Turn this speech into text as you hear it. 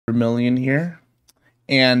Vermilion here.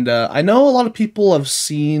 And I know a lot of people have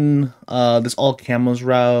seen this all camos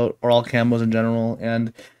route or all camos in general,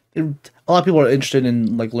 and a lot of people are interested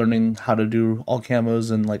in like learning how to do all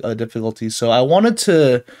camos and like other difficulties. So I wanted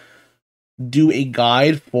to do a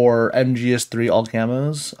guide for MGS3 all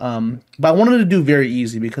camos, but I wanted to do very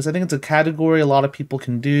easy because I think it's a category a lot of people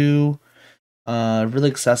can do, really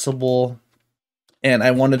accessible, and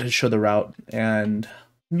I wanted to show the route and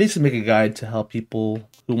basically make a guide to help people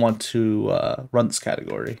who want to run this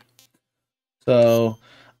category. So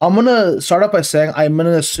I'm gonna start off by saying I'm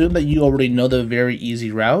gonna assume that you already know the very easy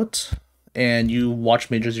route and you watch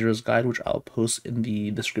Major Zero's guide, which I'll post in the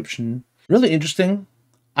description. Really interesting.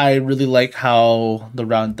 I really like how the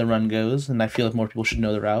run goes, and I feel like more people should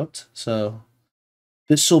know the route. So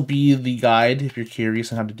this will be the guide if you're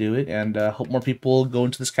curious on how to do it, and hope more people go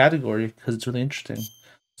into this category because it's really interesting.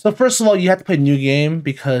 So first of all, you have to play New Game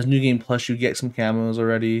because New Game Plus you get some camos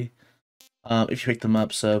already if you pick them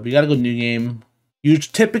up. So we gotta go New Game. You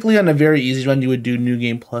typically on a very easy run you would do New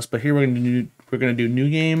Game Plus, but here we're gonna do New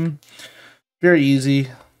Game, very easy,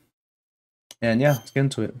 and yeah, let's get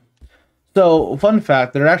into it. So, fun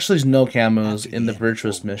fact, there actually is no camos in the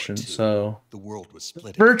Virtuous mission, so the world was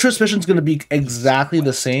split. Virtuous mission is going to be exactly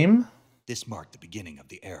the same. This marked the beginning of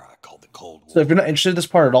the era called the Cold War. So if you're not interested in this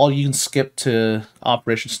part at all, you can skip to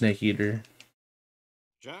Operation Snake Eater.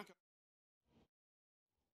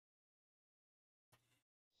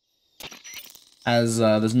 As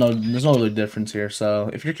there's no really difference here. So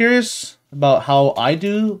if you're curious about how I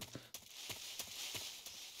do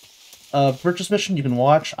Virtuous mission, you can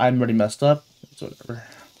watch. I'm already messed up. It's whatever.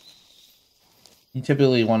 You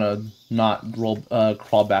typically want to not roll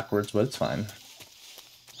crawl backwards, but it's fine.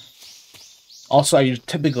 Also, I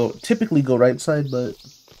typically go right side, but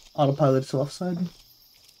autopilot to left side.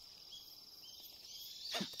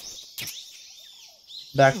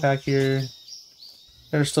 Backpack here.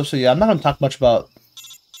 There's stuff. So yeah, I'm not gonna talk much about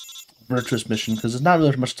Virtuous mission because there's not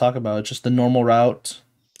really much to talk about. It's just the normal route.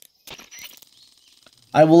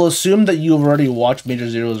 I will assume that you've already watched Major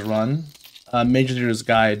Zero's run, Major Zero's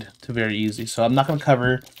guide to very easy. So I'm not going to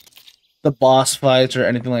cover the boss fights or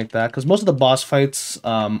anything like that, because most of the boss fights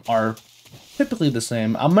are typically the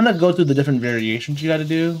same. I'm going to go through the different variations you got to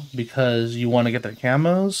do, because you want to get their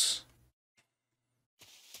camos.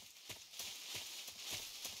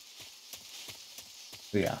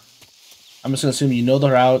 So yeah. I'm just going to assume you know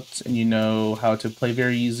the route, and you know how to play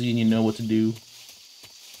very easy, and you know what to do,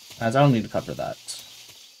 as I don't need to cover that.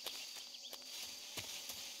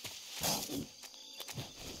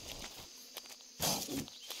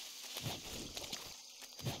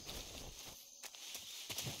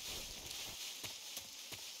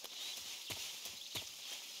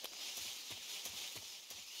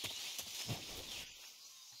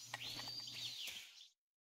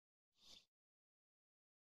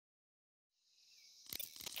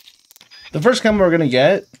 The first camo we're going to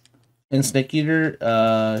get in Snake Eater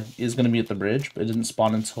is going to be at the bridge, but it didn't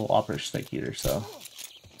spawn until Operation Snake Eater, so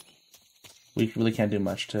we really can't do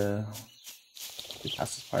much to get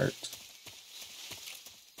past this part.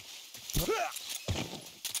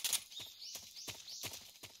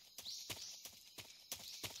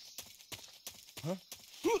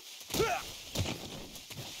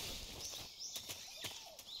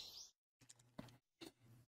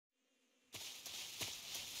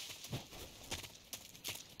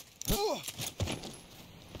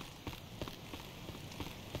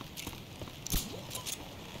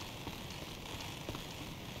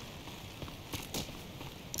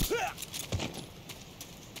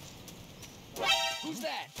 Who's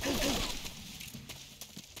that?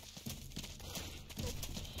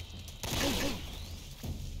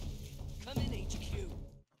 Come in,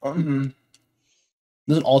 HQ.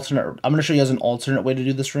 There's an alternate. I'm gonna show you guys an alternate way to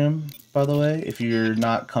do this room. By the way, if you're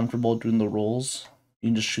not comfortable doing the rolls, you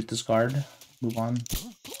can just shoot this guard. Move on.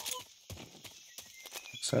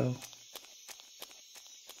 So.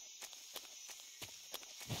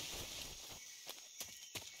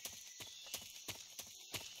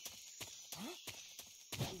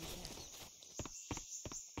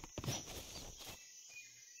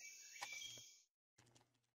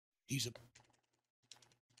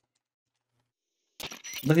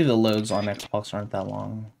 Luckily the loads on Xbox aren't that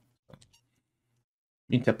long.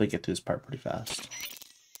 You can typically get to this part pretty fast.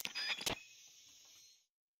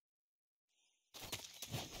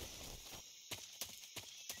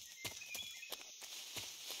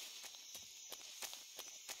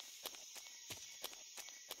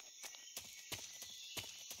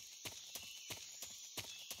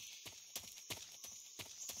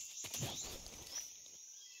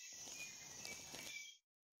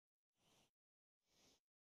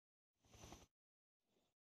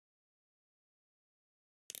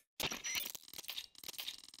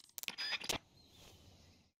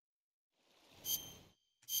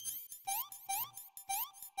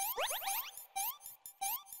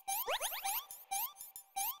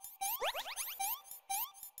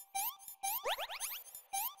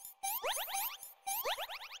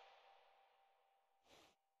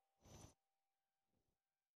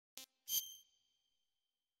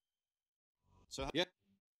 So yeah.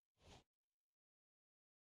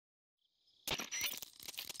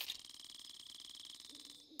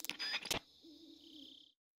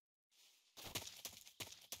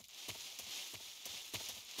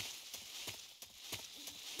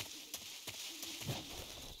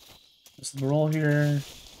 Just the roll here.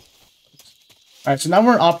 Alright, so now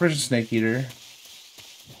we're in Operation Snake Eater.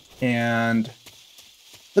 And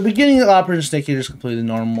the beginning of Operation Snake Eater is completely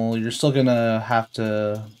normal. You're still gonna have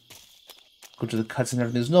to go to the cuts and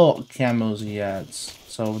everything. There's no camos yet.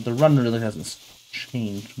 So the run really hasn't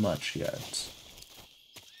changed much yet.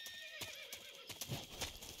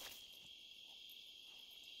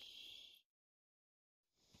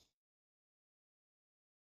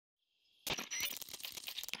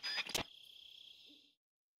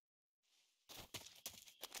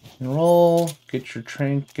 And roll, get your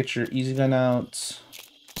get your easy gun out.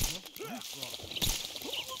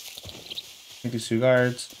 Make these 2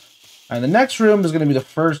 guards. And the next room is going to be the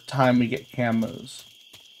first time we get camos.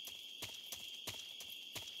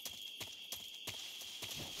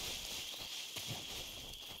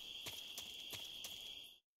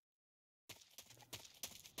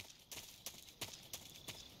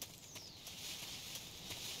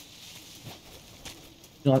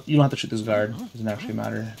 You don't have to shoot this guard. It doesn't actually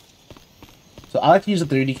matter. So I like to use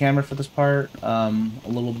the 3D camera for this part a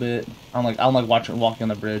little bit. I don't like walking on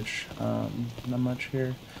the bridge not much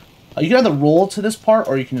here. You can either roll to this part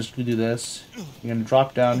or you can just do this. You're gonna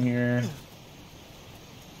drop down here.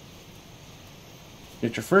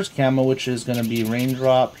 Get your first camo, which is gonna be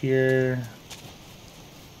Raindrop here.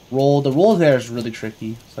 Roll. The roll there is really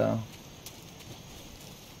tricky, so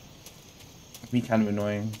it can be kind of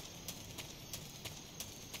annoying.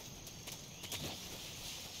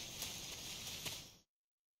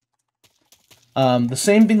 The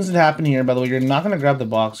same things that happen here, by the way. You're not going to grab the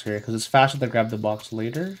box here, because it's faster to grab the box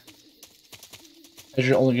later. As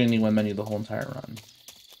you're only going to need 1 menu the whole entire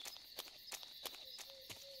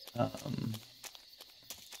run.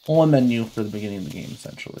 One menu for the beginning of the game,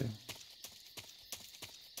 essentially.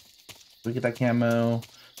 We get that camo.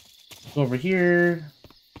 Go over here.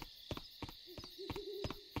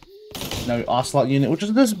 Now we Ocelot unit, which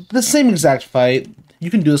is the same exact fight.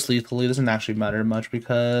 You can do this lethally. It doesn't actually matter much,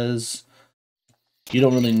 because you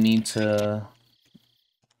don't really need to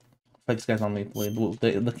fight these guys non-lethally.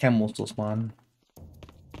 The camo will still spawn.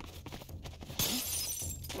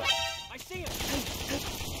 I see him.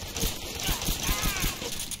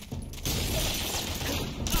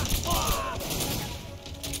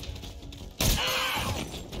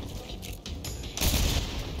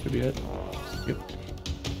 Could be it. Yep.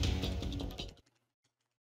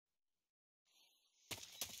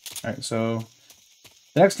 Alright, so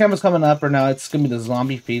the next camo's coming up right now. It's gonna be the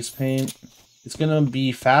zombie face paint. It's gonna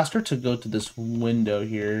be faster to go to this window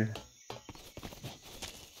here.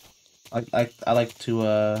 I like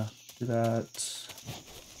to do that.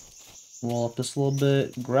 Roll up this a little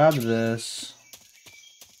bit. Grab this.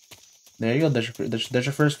 There you go. There's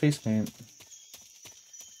your first face paint.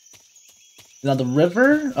 Now the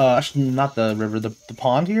river, actually not the river, the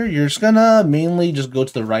pond here. You're just gonna mainly just go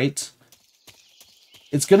to the right.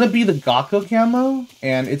 It's going to be the GAKO Camo,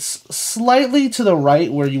 and it's slightly to the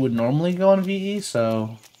right where you would normally go on VE,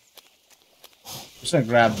 so I'm just going to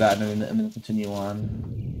grab that and then continue on.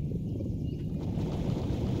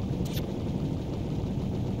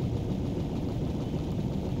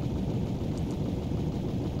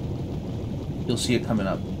 You'll see it coming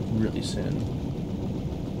up really soon.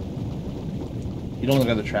 You don't look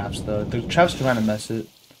at the traps, though. The traps can kind of mess it.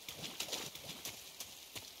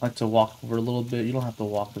 I like to walk over a little bit. You don't have to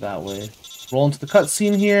walk that way. Roll into the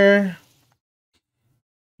cutscene here.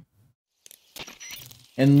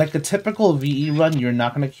 And like a typical VE run, you're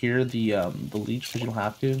not gonna cure the leech because you don't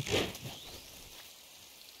have to.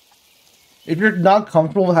 If you're not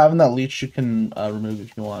comfortable with having that leech, you can remove it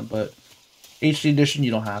if you want, but HD edition, you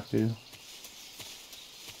don't have to.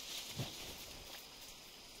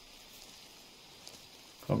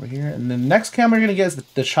 Over here, and the next camo you're gonna get is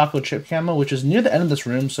the Choco chip camo, which is near the end of this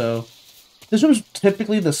room. So this room's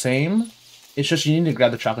typically the same. It's just you need to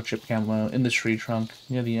grab the Choco chip camo in this tree trunk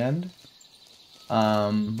near the end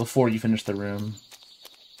before you finish the room.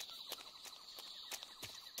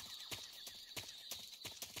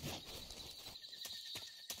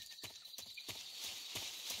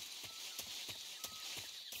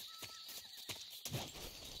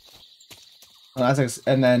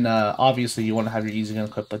 And then obviously you want to have your easy gun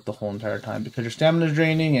equipped like the whole entire time because your stamina is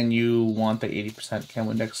draining and you want the 80% camo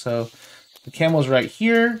index. So the camo's right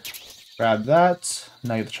here. Grab that.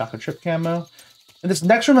 Now you have the chocolate chip camo. And this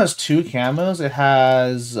next room has 2 camos. It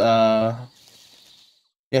has 2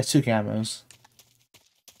 camos.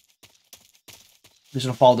 Just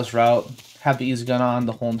gonna follow this route. Have the easy gun on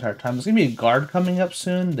the whole entire time. There's gonna be a guard coming up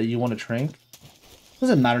soon that you want to trank.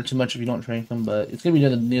 Doesn't matter too much if you don't trank them, but it's gonna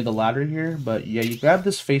be near the ladder here. But yeah, you grab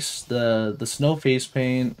this the snow face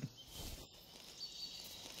paint.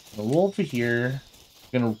 Roll over here.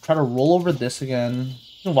 You're gonna try to roll over this again.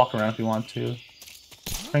 You can walk around if you want to.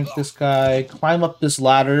 Crank this guy. Climb up this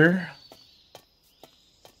ladder.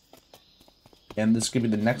 And this could be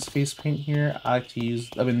the next face paint here. I like to use,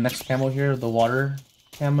 next camo here, the water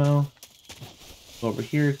camo. Go over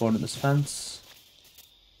here, go into this fence.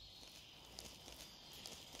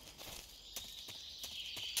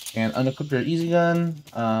 And unequip your easy gun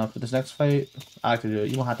for this next fight. I like to do it.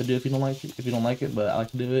 You don't have to do it if you don't like it, but I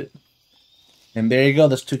like to do it. And there you go,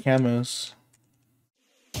 there's 2 camos.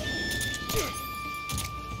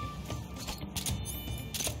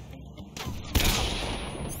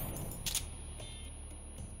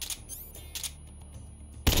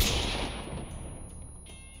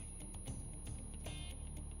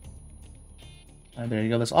 And there you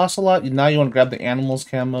go, this Ocelot. Now you want to grab the Animals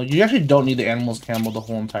Camo. You actually don't need the Animals Camo the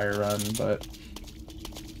whole entire run, but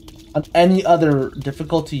on any other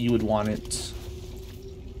difficulty you would want it.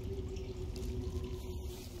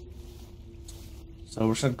 So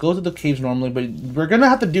we're just gonna go to the caves normally, but we're gonna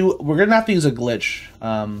have to use a glitch.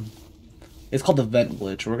 It's called the vent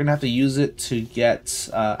glitch. We're gonna have to use it to get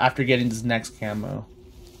after getting this next camo.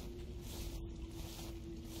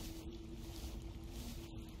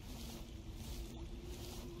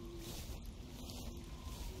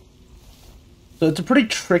 So it's a pretty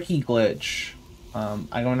tricky glitch. I'm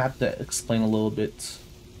gonna have to explain a little bit.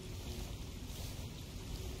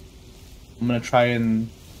 I'm gonna try and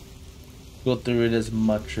go through it as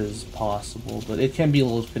much as possible, but it can be a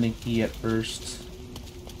little finicky at first.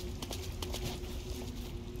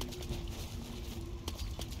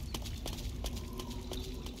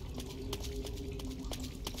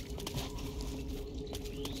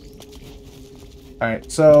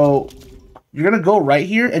 Alright, so you're gonna go right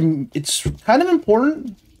here, and it's kind of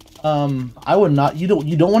important. I would not. You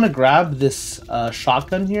don't want to grab this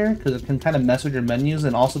shotgun here because it can kind of mess with your menus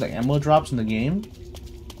and also the ammo drops in the game.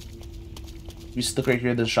 If you look right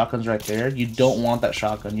here, the shotgun's right there. You don't want that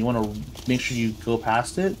shotgun. You want to make sure you go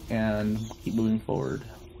past it and keep moving forward.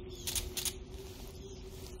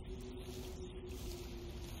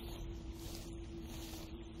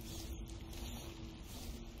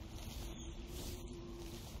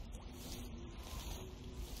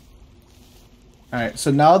 Alright,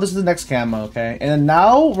 so now this is the next camo, okay? And then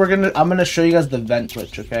now I'm gonna show you guys the vent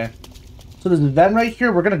glitch, okay? So there's a vent right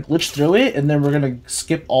here, we're gonna glitch through it, and then we're gonna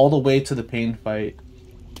skip all the way to the pain fight.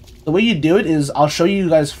 The way you do it is, I'll show you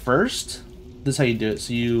guys first. This is how you do it.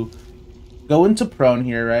 So you go into prone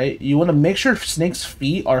here, right? You wanna make sure Snake's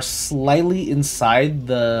feet are slightly inside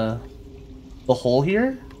the hole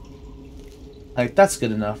here. Like, that's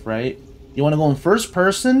good enough, right? You want to go in first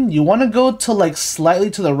person. You want to go to like slightly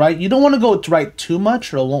to the right. You don't want to go to right too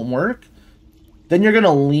much or it won't work. Then you're going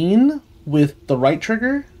to lean with the right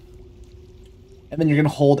trigger. And then you're going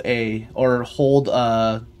to hold A or hold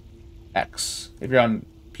X if you're on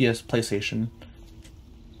PlayStation.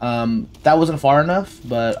 That wasn't far enough,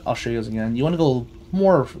 but I'll show you guys again. You want to go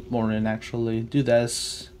more in actually. Do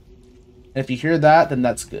this. And if you hear that, then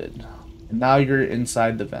that's good. And now you're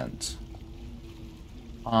inside the vent.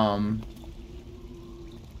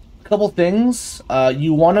 Couple things.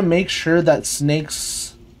 You want to make sure that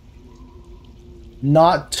Snake's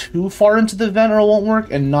not too far into the vent or it won't work,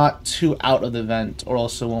 and not too out of the vent or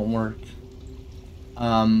else it won't work.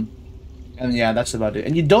 And yeah, that's about it.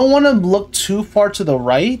 And you don't want to look too far to the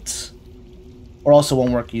right or else it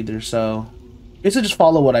won't work either. So basically just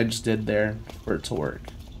follow what I just did there for it to work.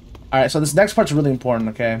 Alright, so this next part's really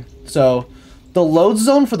important, okay? So the load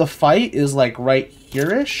zone for the fight is like right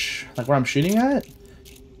here-ish, like where I'm shooting at.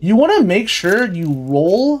 You want to make sure you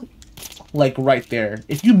roll like right there.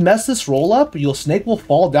 If you mess this roll up, Snake will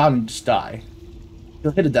fall down and just die.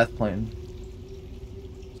 You'll hit a death plane.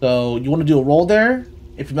 So you want to do a roll there.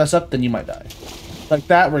 If you mess up, then you might die. Like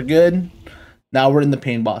that, we're good. Now we're in the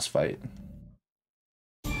pain boss fight.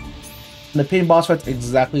 And the pain boss fight's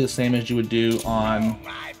exactly the same as you would do on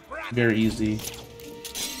very easy.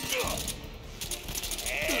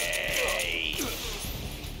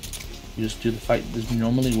 You just do the fight as you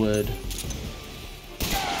normally would.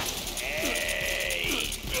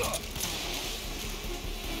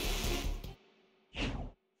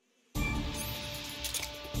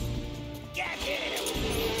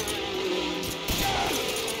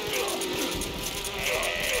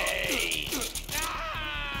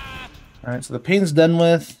 Alright, so the pain's done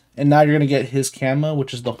with, and now you're gonna get his camo,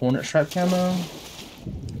 which is the Hornet stripe camo.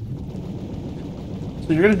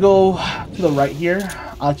 So you're gonna go to the right here.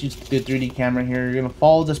 I'll let you use the 3D camera here. You're gonna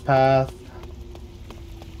follow this path.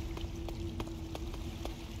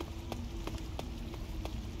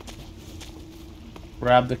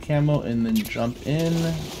 Grab the camo and then jump in.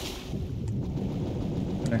 And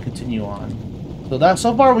then continue on.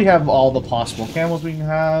 So far we have all the possible camos we can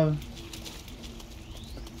have.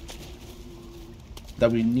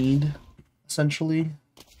 That we need, essentially.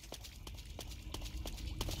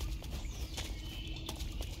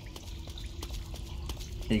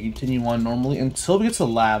 Okay, continue on normally until we get to the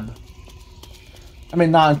lab. I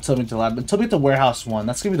mean, not until we get to the lab, but until we get to warehouse 1.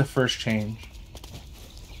 That's gonna be the first change.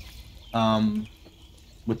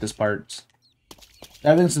 With this part.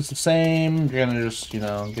 Everything's the same. You're gonna just, you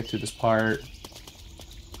know, get through this part.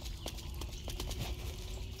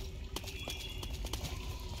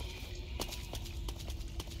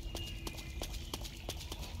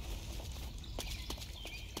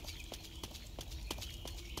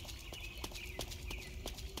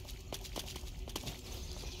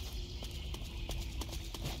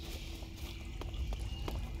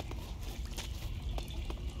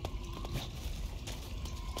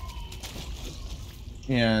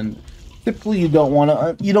 And typically you don't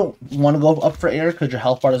want to go up for air because your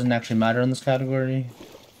health bar doesn't actually matter in this category.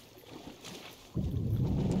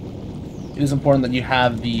 It is important that you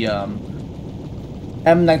have the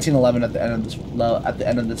M1911 at the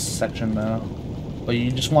end of this section though. But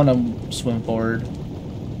you just want to swim forward.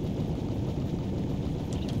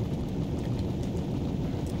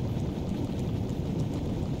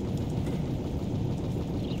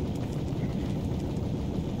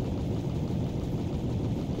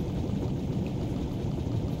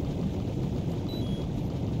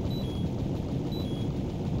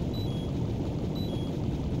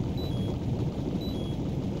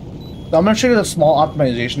 So I'm going to show you the small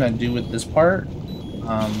optimization I do with this part.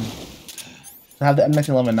 To have the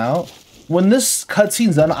M1911 out. When this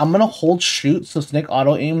cutscene's done, I'm going to hold shoot so Snake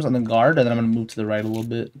auto aims on the guard, and then I'm going to move to the right a little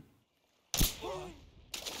bit.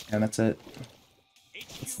 And that's it.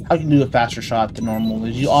 That's how you can do a faster shot than normal.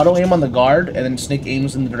 Is you auto aim on the guard, and then Snake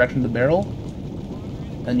aims in the direction of the barrel,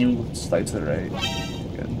 and you slide to the right.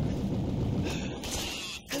 Good.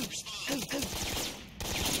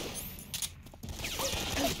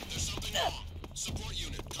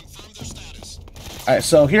 Alright,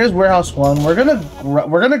 so here's warehouse 1. We're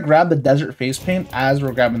gonna grab the desert face paint as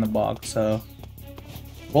we're grabbing the box. So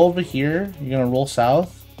roll over here. You're gonna roll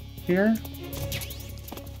south here.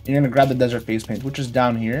 You're gonna grab the desert face paint, which is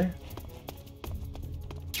down here,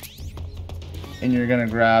 and you're gonna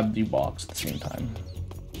grab the box at the same time.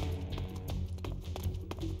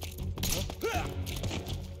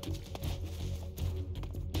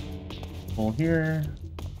 Pull here.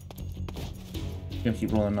 Gonna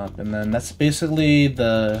keep rolling up, and then that's basically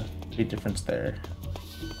the big difference there.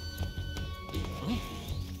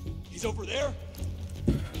 He's over there.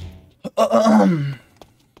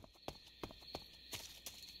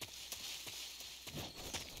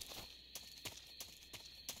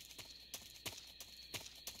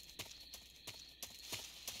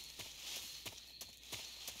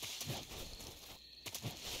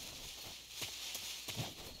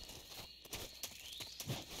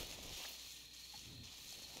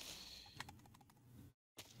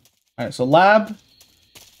 Alright, so lab.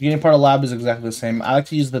 Beginning part of lab is exactly the same. I like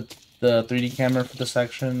to use the 3D camera for this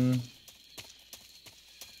section.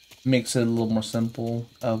 Makes it a little more simple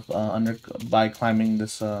by climbing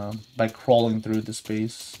this by crawling through the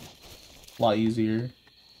space. A lot easier.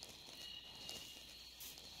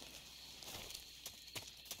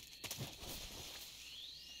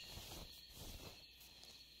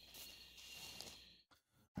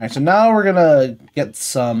 Alright, so now we're gonna get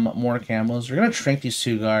some more camos. We're gonna shrink these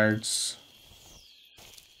 2 guards.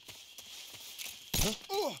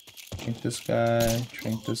 Shrink this guy,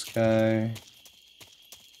 shrink this guy.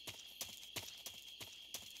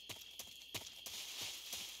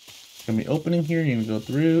 Gonna be opening here, you're gonna go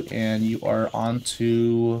through, and you are on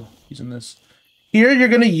using this. Here you're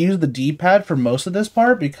gonna use the D-pad for most of this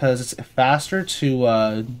part because it's faster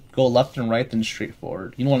to go left and right than straight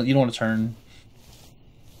forward. You don't want to turn.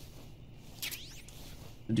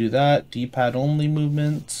 To do that, D-pad only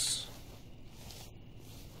movements.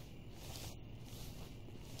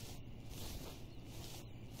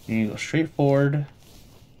 You go straight forward.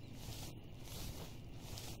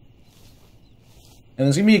 And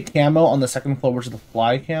there's gonna be a camo on the second floor, which is the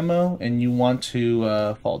fly camo, and you want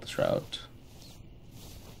to follow this route.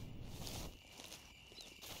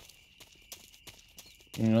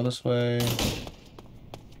 You go this way.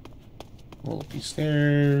 Roll up these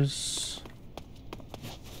stairs.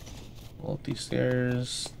 Roll up these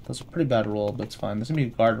stairs. That's a pretty bad roll, but it's fine. There's gonna be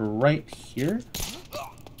a guard right here.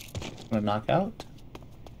 I'm gonna knock out.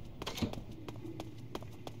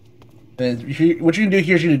 And what you're gonna do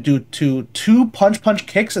here is you're gonna do two punch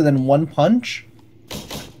kicks and then one punch.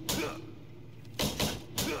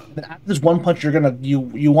 Then after this one punch, you're gonna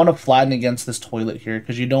you want to flatten against this toilet here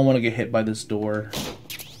because you don't want to get hit by this door.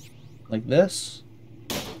 Like this.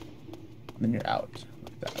 And then you're out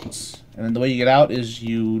like that. And then the way you get out is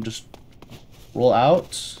you just roll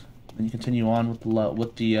out, and you continue on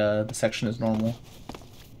with the section as normal.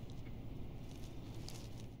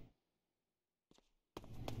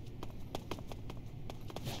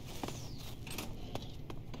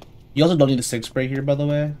 You also don't need a sig spray here, by the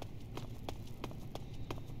way.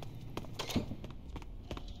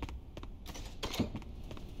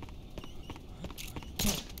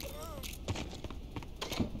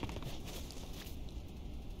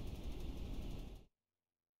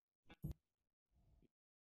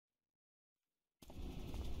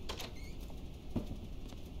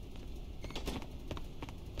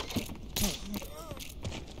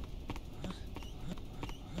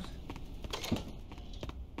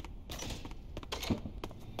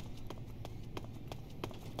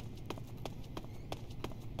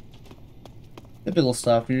 Typical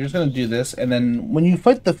stuff. You're just gonna do this, and then when you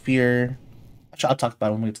fight the fear, actually, I'll talk about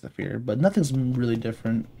it when we get to the fear, but nothing's really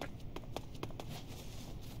different.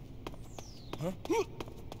 Huh?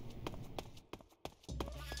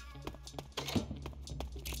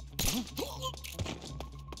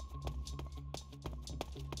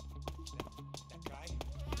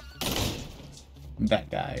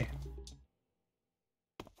 That guy.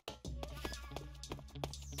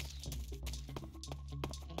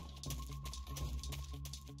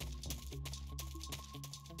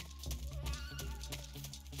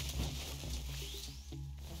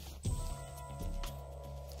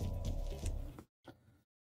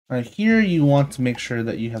 Alright, here you want to make sure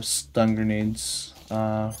that you have stun grenades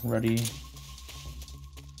ready.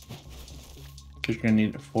 Because you're going to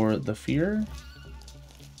need it for the fear.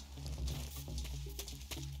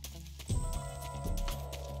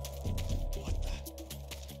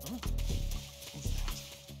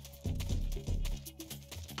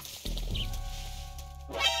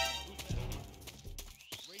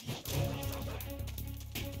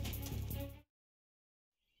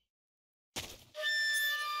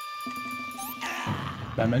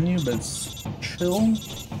 That menu, but it's chill. He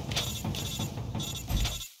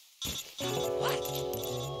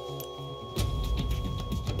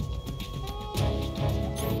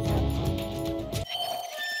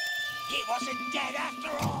wasn't dead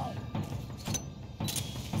after all.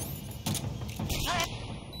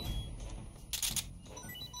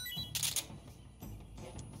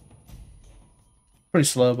 Pretty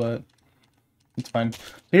slow, but it's fine.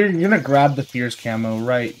 Here, you're gonna grab the Fierce Camo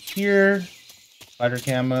right here. Spider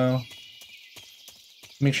Camo.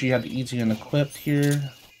 Make sure you have the easy and equipped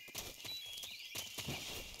here.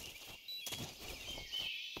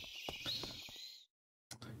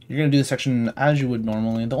 You're gonna do the section as you would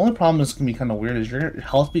normally. The only problem that's gonna be kind of weird is your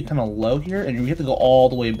health be kind of low here, and you have to go all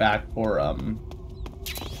the way back for I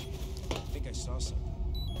think I saw something.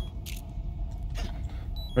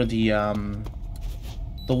 For the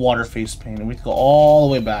water face paint, and we have to go all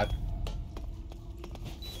the way back.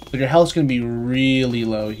 So your health's gonna be really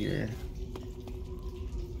low here.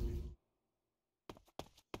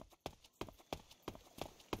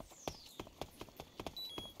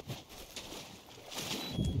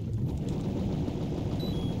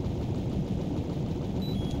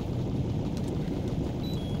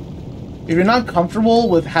 If you're not comfortable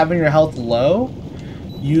with having your health low,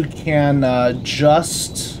 you can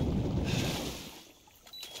just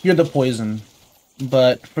cure the poison.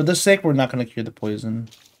 But for this sake, we're not going to cure the poison.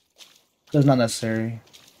 It's not necessary.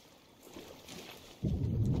 But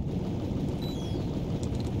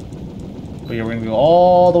yeah, we're going to go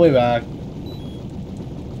all the way back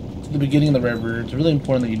to the beginning of the river. It's really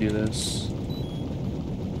important that you do this.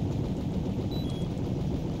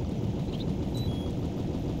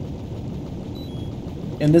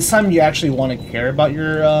 And this time you actually want to care about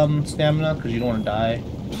your stamina because you don't want to die.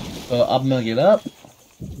 So I'm going to get up.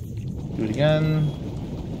 Do it again.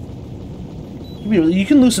 You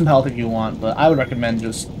can lose some health if you want, but I would recommend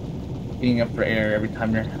just getting up for air every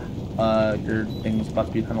time your thing's about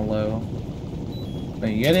to be kind of low.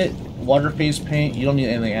 Then you get it. Water face paint. You don't need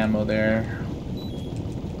any ammo there.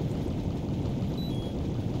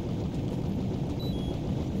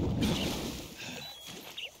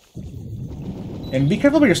 And be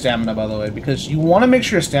careful with your stamina, by the way, because you want to make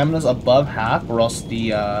sure your stamina is above half, or else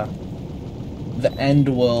the end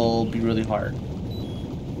will be really hard.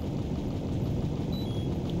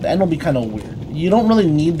 the end will be kind of weird. You don't really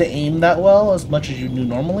need to aim that well as much as you do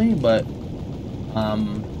normally, but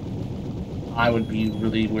I would be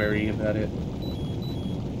really wary about it.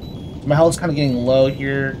 My health's kind of getting low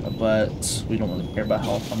here, but we don't really care about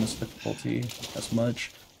health on this difficulty as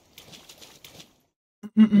much.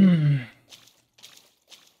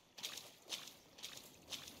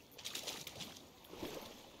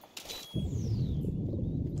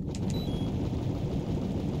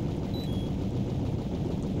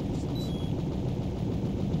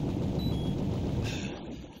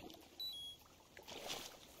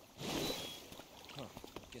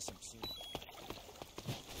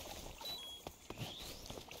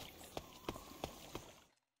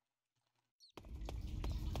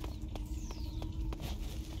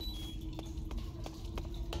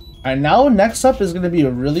 Alright, now next up is going to be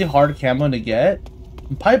a really hard camo to get.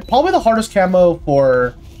 Probably the hardest camo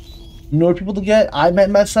for newer people to get. I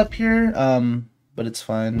might mess up here, but it's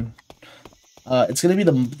fine. It's going to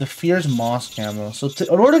be the Fierce Moss Camo. So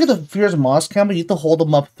in order to get the Fierce Moss Camo, you have to hold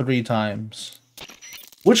them up 3 times.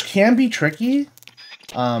 Which can be tricky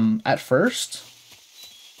at first.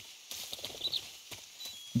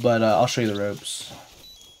 But I'll show you the ropes.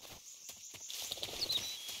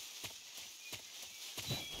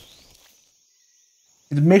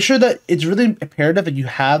 Make sure that it's really imperative that you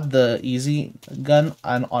have the easy gun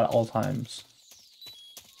on all times.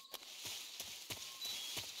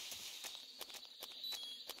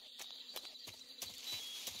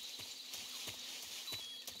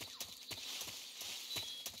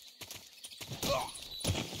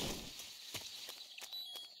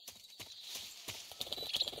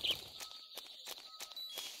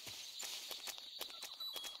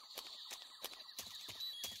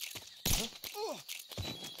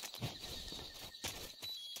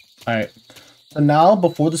 Alright, so now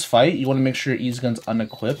before this fight, you want to make sure your easy gun's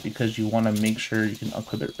unequipped because you want to make sure you can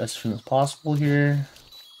equip it as soon as possible here.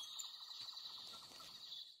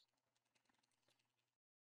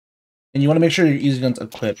 And you want to make sure your easy gun's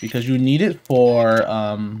equipped because you need it for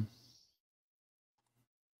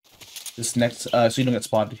this next, so you don't get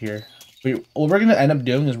spotted here. But what we're going to end up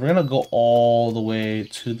doing is we're going to go all the way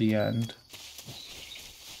to the end.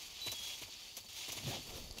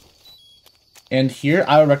 And here,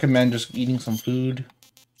 I would recommend just eating some food.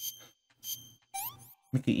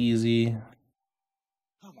 Make it easy.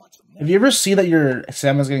 If you ever see that your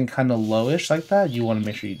stamina's getting kind of lowish like that, you want to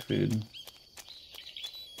make sure you eat food.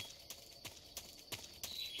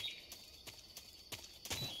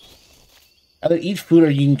 Either eat food or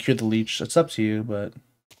you can cure the leech. It's up to you, but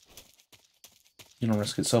you don't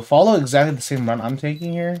risk it. So follow exactly the same run I'm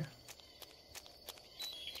taking here.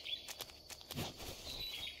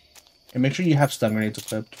 And make sure you have stun grenades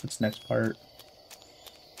equipped for this next part.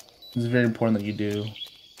 It's very important that you do.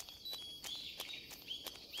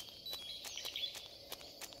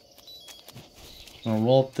 I'm gonna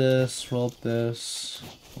roll up this, roll up this,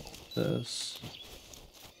 roll up this,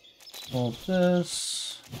 roll up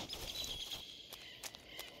this.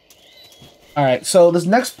 Alright, so this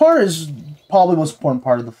next part is probably the most important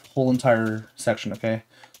part of the whole entire section, okay?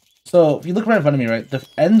 So if you look right in front of me, right? The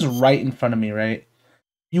end's right in front of me, right?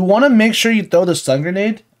 You want to make sure you throw the stun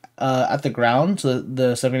grenade at the ground so that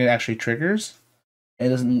the stun grenade actually triggers. It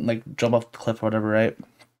doesn't like jump off the cliff or whatever, right?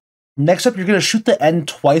 Next up, you're going to shoot the end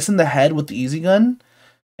twice in the head with the easy gun.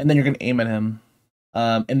 And then you're going to aim at him.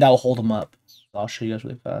 And that will hold him up. So I'll show you guys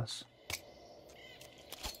really fast.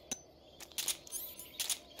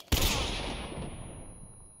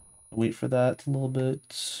 Wait for that a little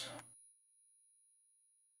bit.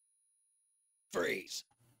 Freeze.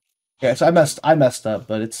 Yeah, so I messed up,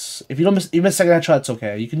 but it's if you don't miss even a second headshot, it's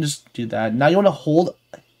okay. You can just do that. Now you want to hold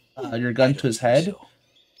your gun to his head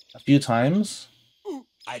a few times.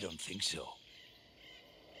 I don't think so.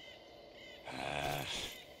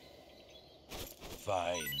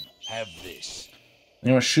 Fine. Have this. And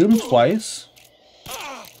you want to shoot him twice.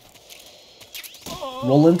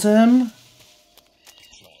 Roll into him.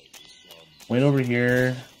 Wait over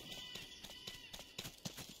here.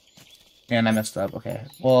 And I messed up. Okay.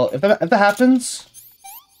 Well, if that happens,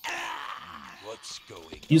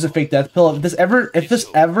 use a fake death pill. If this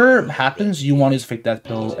ever happens, you want to use a fake death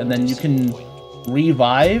pill, and then you can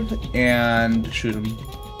revive and shoot him.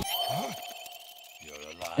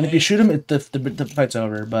 And if you shoot him, the fight's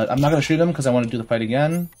over. But I'm not gonna shoot him because I want to do the fight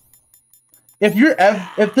again. If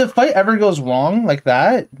the fight ever goes wrong like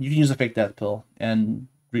that, you can use a fake death pill and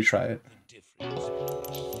retry it.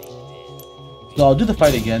 So I'll do the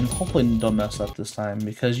fight again. Hopefully don't mess up this time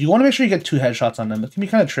because you want to make sure you get 2 headshots on them. It can be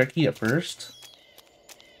kind of tricky at first.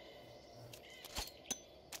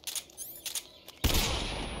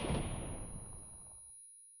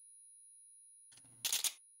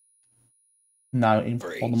 Now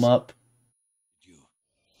hold them up. You.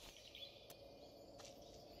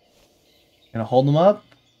 Gonna hold them up.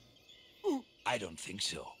 I don't think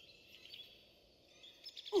so.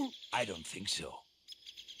 I don't think so.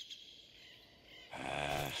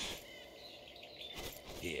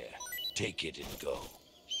 Here, take it and go.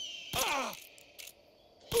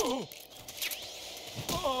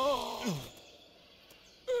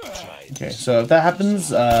 Try Okay, this. so if that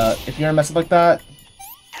happens, if you're gonna mess up like that,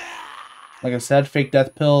 like I said, fake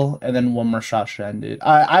death pill, and then one more shot should end it.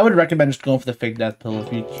 I would recommend just going for the fake death pill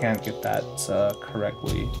if you can't get that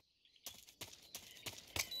correctly.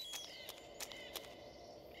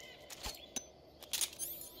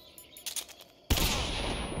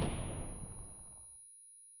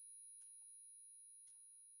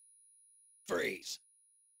 Freeze.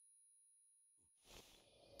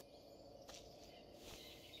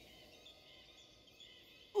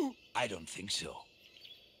 I don't think so.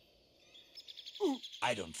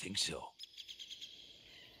 I don't think so.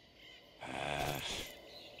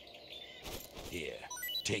 Here,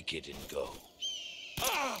 take it and go.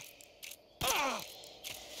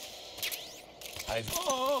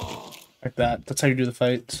 Like that. That's how you do the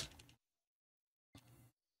fight.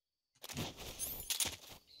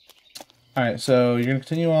 Alright, so you're gonna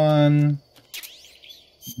continue on.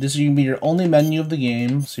 This is gonna be your only menu of the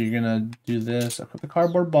game. So you're gonna do this, equip the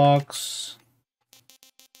cardboard box.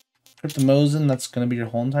 Equip the Mosin, that's gonna be your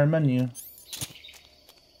whole entire menu.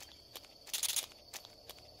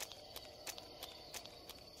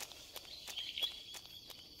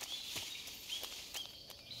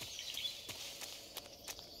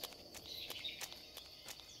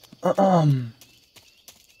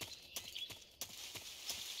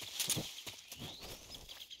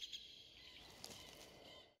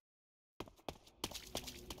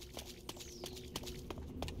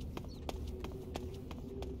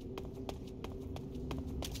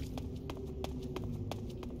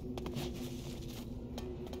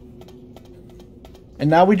 And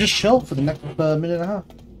now we just chill for the next minute and a half.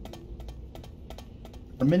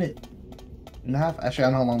 Or minute and a half. Actually, I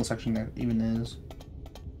don't know how long the section even is.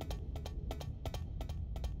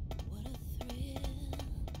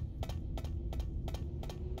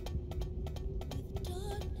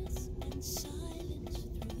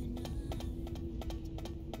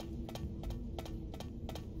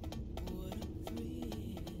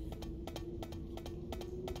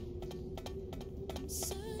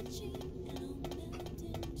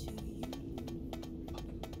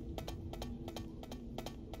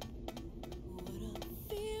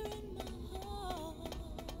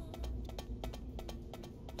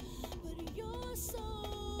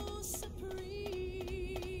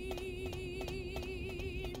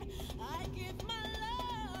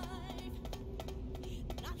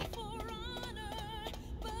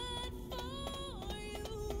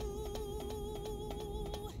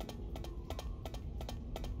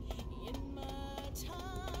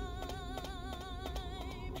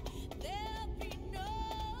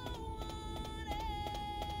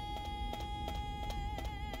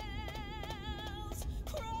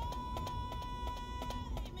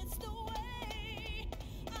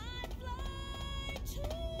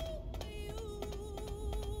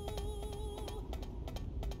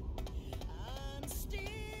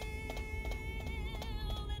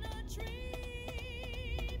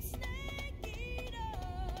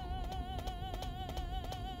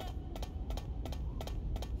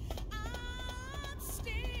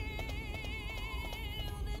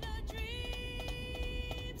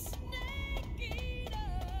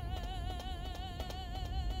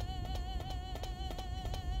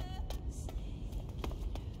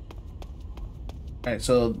 Alright,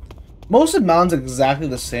 so most of the mountains are exactly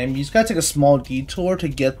the same. You just gotta take a small detour to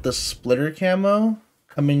get the splitter camo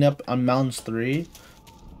coming up on Mountains 3.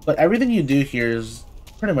 But everything you do here is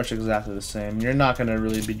pretty much exactly the same. You're not gonna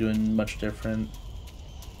really be doing much different.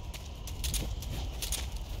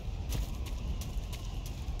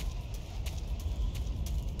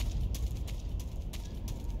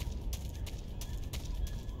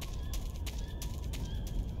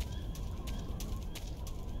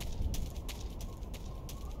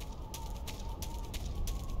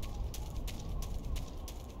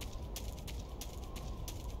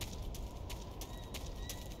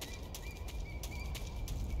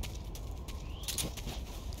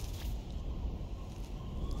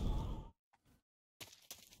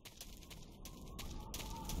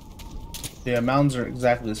 Yeah, mountains are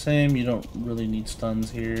exactly the same. You don't really need stuns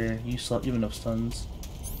here. You have enough stuns.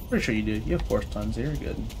 Pretty sure you do. You have 4 stuns here. You're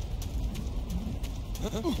good.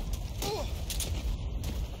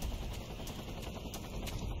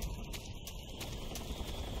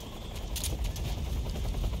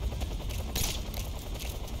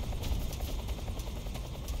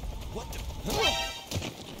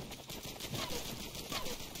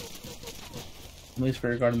 least for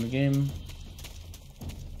regarding the game.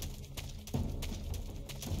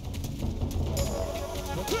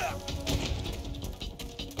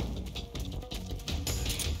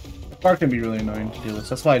 The car can be really annoying to deal with.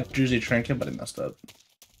 That's why I usually trank it, but I messed up.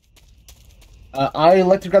 I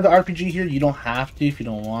like to grab the RPG here. You don't have to if you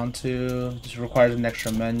don't want to. It just requires an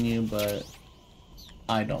extra menu, but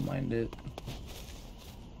I don't mind it.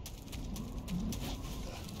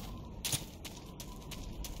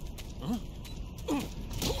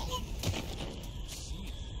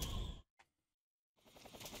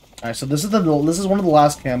 Alright, so this is one of the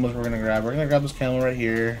last camos we're gonna grab. We're gonna grab this camo right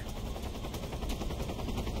here.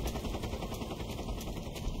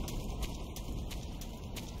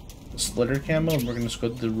 The splitter camo, and we're gonna just go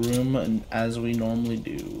to the room and as we normally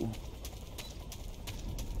do.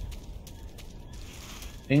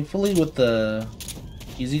 Thankfully with the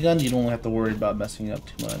easy gun you don't have to worry about messing up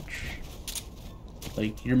too much.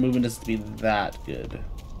 Like your movement doesn't have to be that good.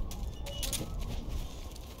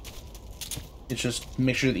 It's just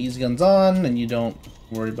make sure the easy gun's on and you don't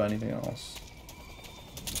worry about anything else.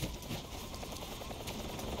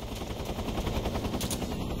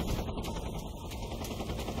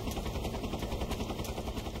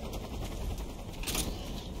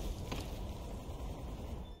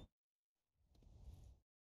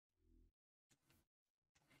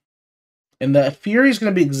 And the Fury is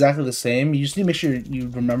going to be exactly the same. You just need to make sure you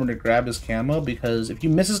remember to grab his camo, because if you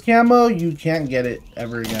miss his camo, you can't get it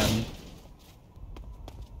ever again.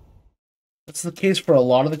 That's the case for a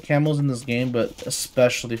lot of the camos in this game, but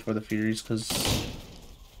especially for the Furies, because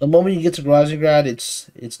the moment you get to Grazigrad,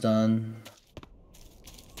 it's done.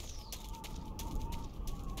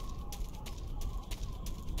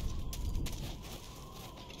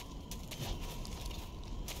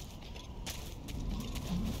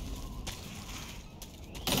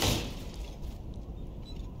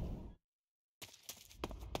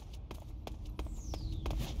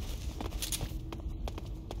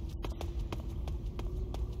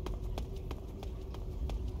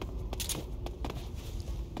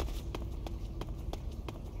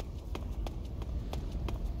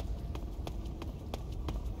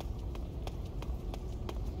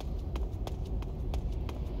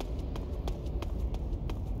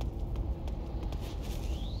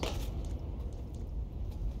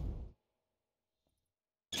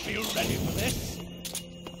 Are you ready for this?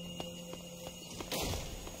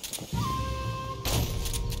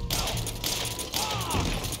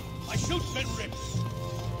 My suit's been ripped.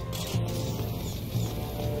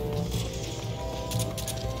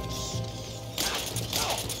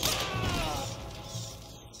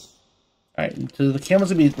 Alright, so the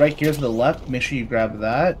camo's gonna be right here to the left. Make sure you grab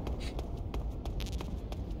that.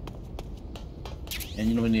 And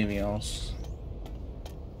you don't need anything else.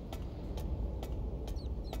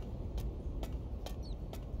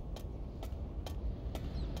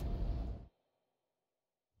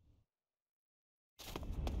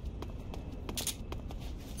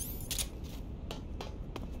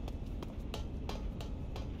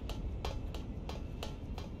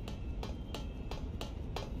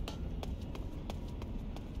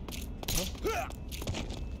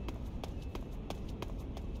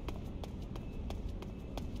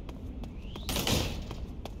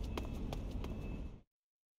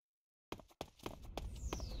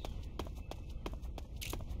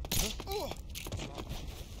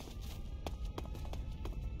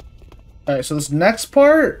 Alright, so this next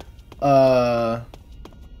part, there's a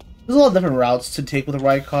lot of different routes to take with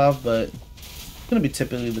Rykov, but it's gonna be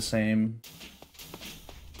typically the same.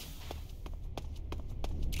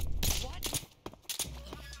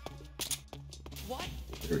 What?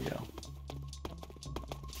 There we go.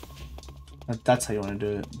 That's how you want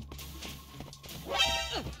to do it.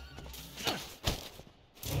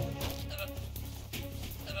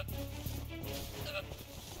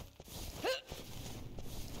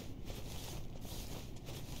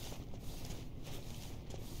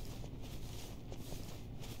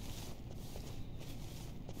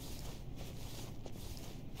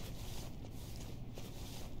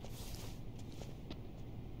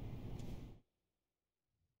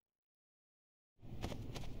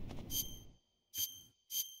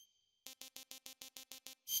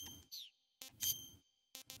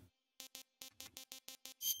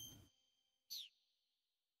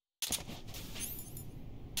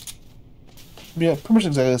 Yeah, pretty much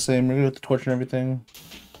exactly the same. We're gonna do the torch and everything.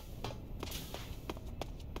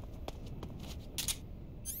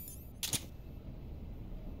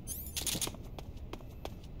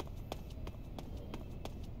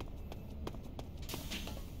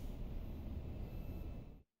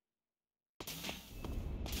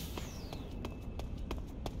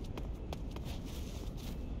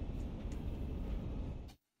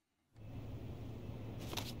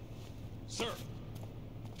 Sir.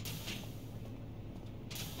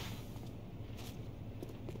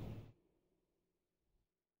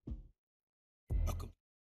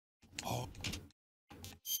 Oh.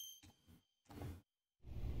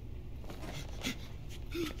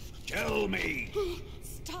 Tell me,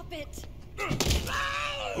 Stop it!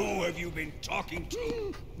 who have you been talking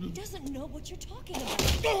to? He doesn't know what you're talking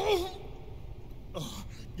about.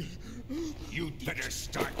 You'd better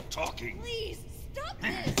start talking. Please, stop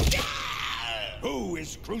this! Who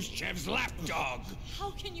is Khrushchev's lapdog? How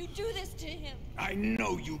can you do this to him? I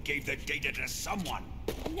know you gave the data to someone.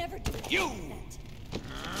 Never do it. You!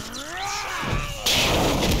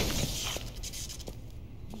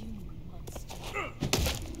 You monster.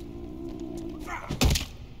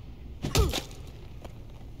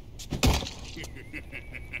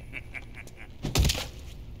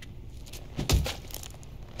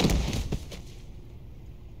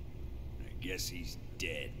 I guess he's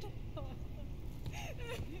dead.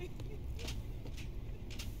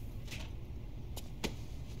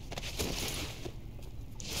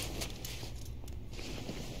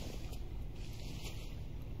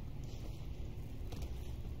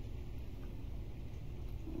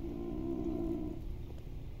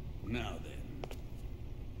 Now then,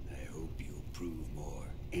 I hope you'll prove more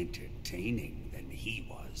entertaining than he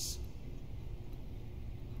was.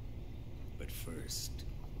 But first,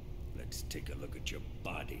 let's take a look at your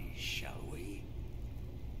body, shall we?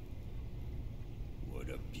 What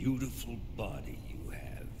a beautiful body you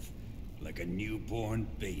have, like a newborn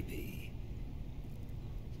baby.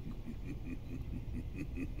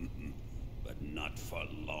 But not for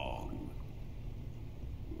long.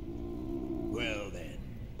 Well then,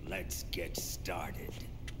 let's get started.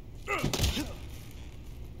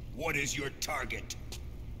 What is your target?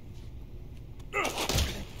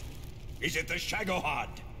 Is it the Shagohod?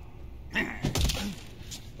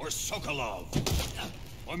 Or Sokolov?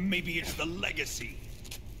 Or maybe it's the Legacy?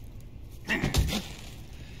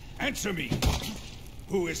 Answer me!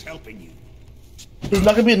 Who is helping you? There's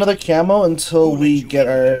not gonna be another camo until we get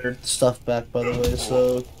our stuff back, by the way,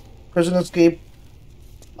 so... Prison Escape...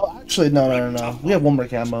 Oh, actually, no. We have one more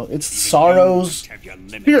camo. It's Sorrow's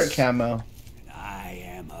Spirit Camo. I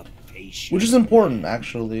am a patient. Which is important,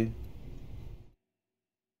 actually.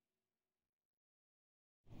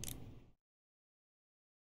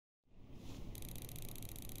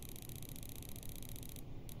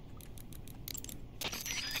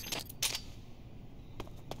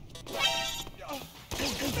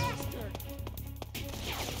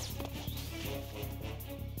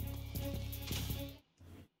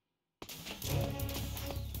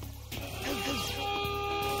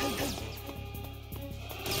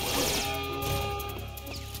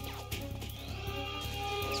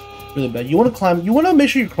 Really bad. You want to climb. You want to make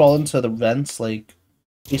sure you crawl into the vents, like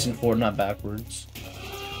facing forward, not backwards.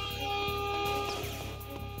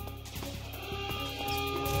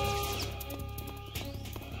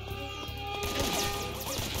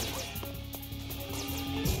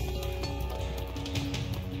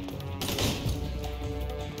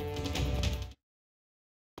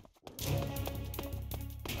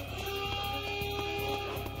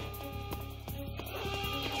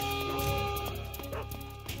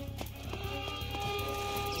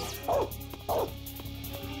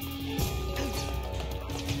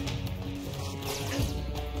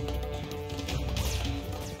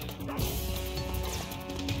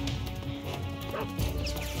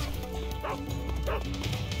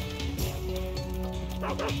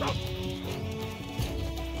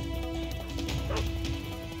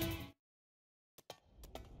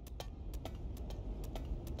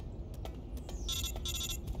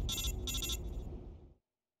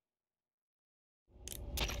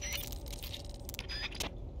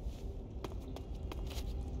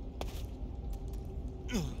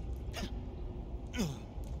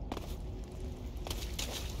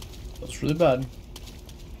 That's really bad.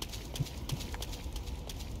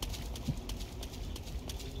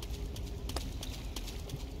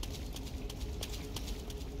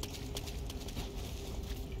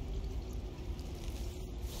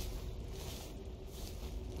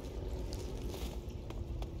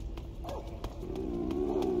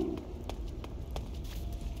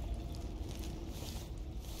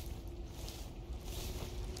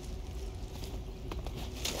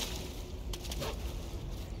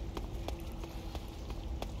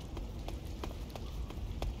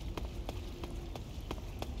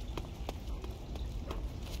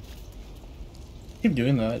 Keep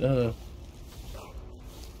doing that.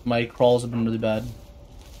 My crawls have been really bad.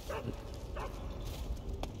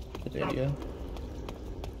 Good idea.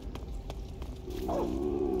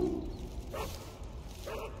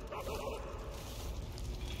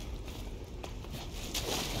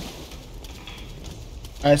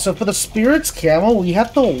 Alright, so for the Spirits Camo, we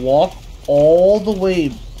have to walk all the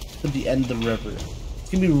way to the end of the river.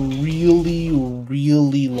 It's gonna be really,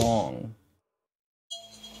 really long.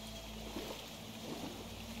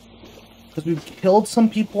 Because we've killed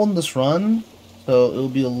some people in this run, so it'll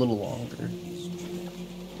be a little longer.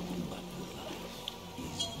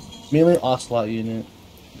 Mainly Ocelot unit.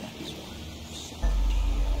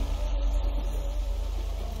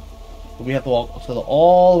 But we have to walk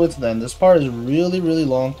all the way to the end. This part is really, really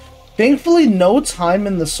long. Thankfully, no time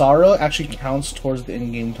in the Sorrow actually counts towards the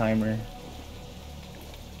in-game timer.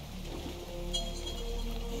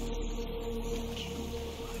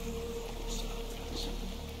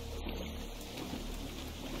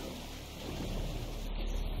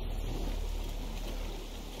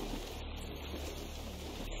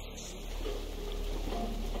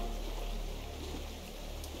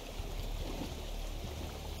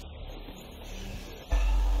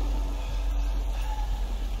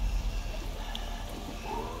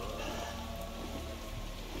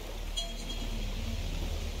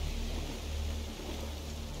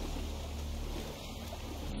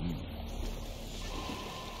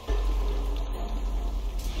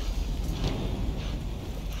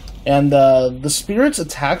 And the spirit's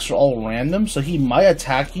attacks are all random, so he might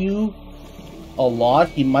attack you a lot,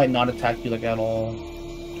 he might not attack you like at all.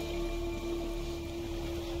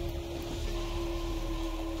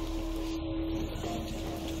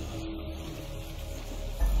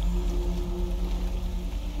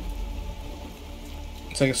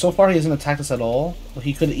 It's like, so far he hasn't attacked us at all, but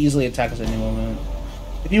he could easily attack us at any moment.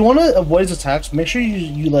 If you want to avoid his attacks, make sure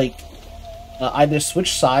you like, either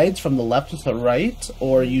switch sides from the left to the right,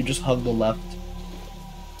 or you just hug the left.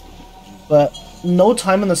 But no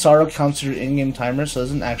time in the Sorrow counts your in-game timer, so it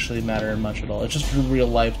doesn't actually matter much at all. It's just real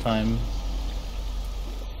life time.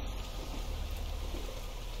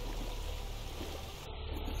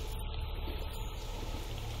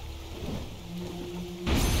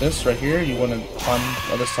 This right here, you want to climb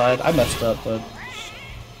the other side. I messed up, but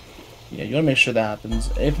yeah, you want to make sure that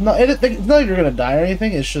happens. If not, it's not like you're gonna die or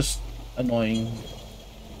anything. It's just annoying.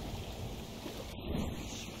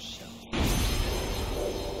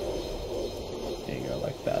 There you go,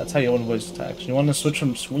 like that. That's how you want to avoid attacks. You want to switch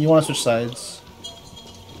from. You want to switch sides.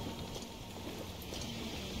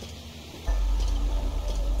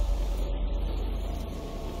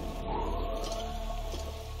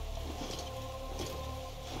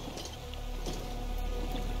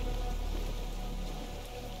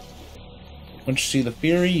 Once you see the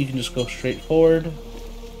Fury, you can just go straight forward.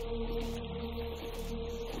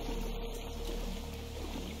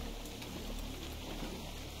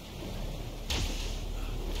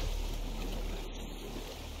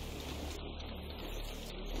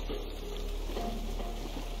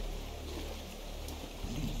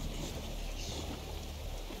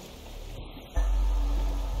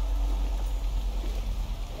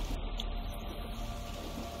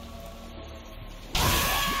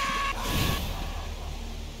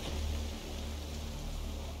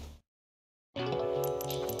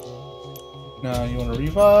 Now you want to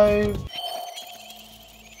revive.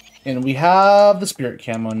 And we have the Spirit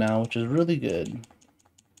Camo now, which is really good.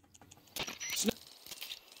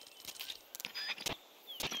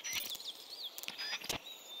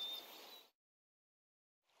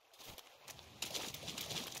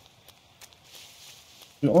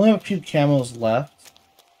 We only have a few camos left.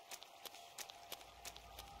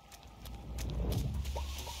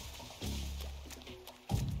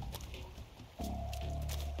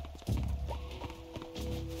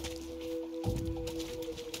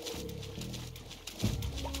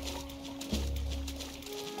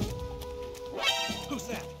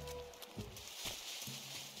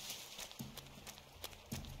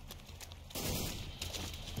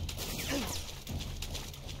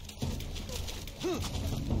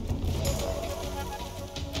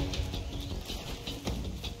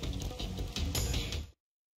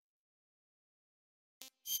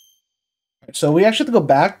 So we actually have to go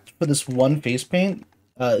back for this one face paint.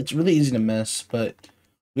 It's really easy to miss, but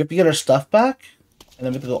we have to get our stuff back, and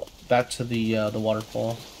then we have to go back to the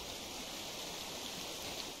waterfall.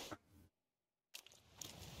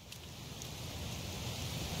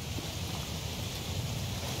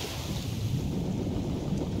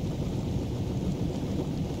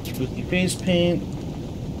 Kabuki face paint.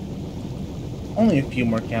 Only a few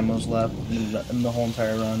more camos left in the whole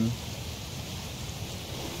entire run.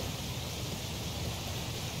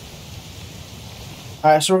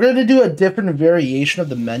 Alright, so we're going to do a different variation of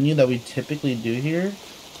the menu that we typically do here.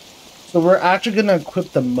 So we're actually going to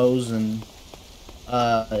equip the Mosin,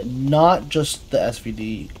 not just the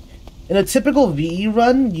SVD. In a typical VE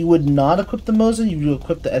run, you would not equip the Mosin, you would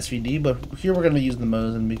equip the SVD, but here we're going to use the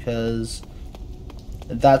Mosin because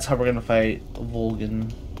that's how we're going to fight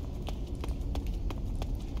Volgin.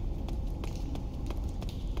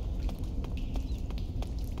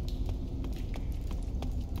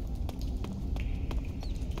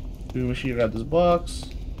 Make sure you grab this box.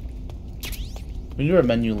 We can do our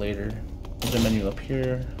menu later. There's a menu up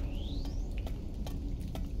here.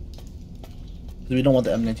 We don't want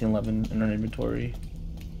the M1911 in our inventory.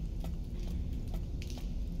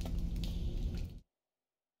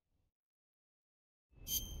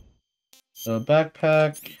 So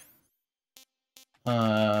backpack,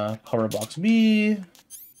 power box B,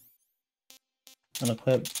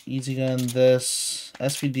 unequip, easy gun, this,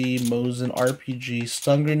 SVD, Mosin, RPG,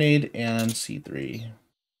 stun grenade, and C3.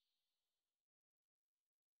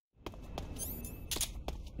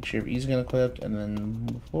 Make sure you have easy gun equipped, and then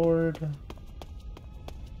move forward.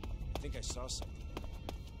 I think I saw something.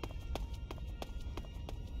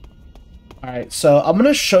 Alright, so I'm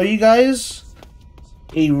gonna show you guys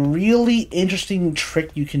a really interesting trick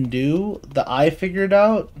you can do that I figured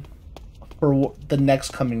out for the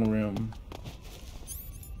next coming room.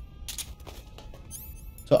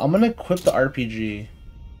 So I'm gonna equip the RPG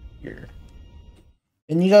here.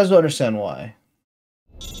 And you guys will understand why.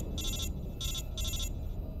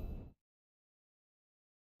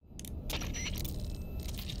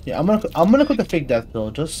 Yeah, I'm gonna equip the fake death pill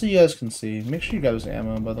just so you guys can see. Make sure you grab this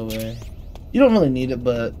ammo, by the way. You don't really need it,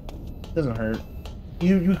 but it doesn't hurt.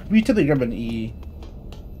 You typically grab an E.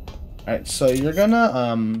 Alright, so you're gonna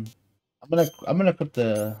I'm gonna equip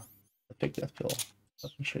the fake death pill.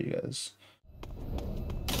 Let me show you guys.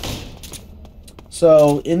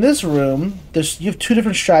 So in this room, you have two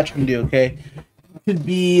different strats you can do, okay? It could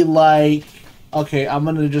be like, okay, I'm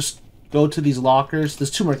gonna just go to these lockers.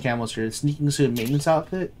 There's two more camos here. Sneaking into a maintenance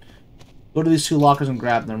outfit. Go to these two lockers and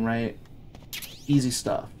grab them, right? Easy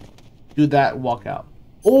stuff. Do that, walk out.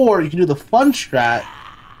 Or you can do the fun strat,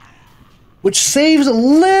 which saves a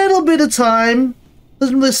little bit of time.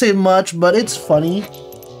 Doesn't really save much, but it's funny.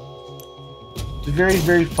 It's a very,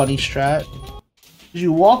 very funny strat.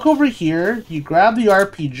 You walk over here, you grab the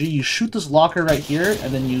RPG, you shoot this locker right here,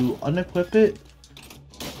 and then you unequip it.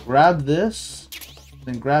 Grab this,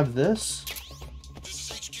 then grab this,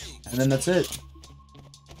 and then that's it.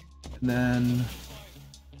 And then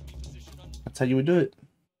that's how you would do it.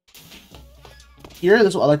 Here, this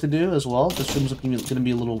is what I like to do as well. This room's going to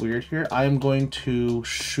be a little weird here. I am going to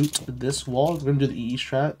shoot this wall. We're going to do the EE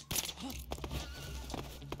strat.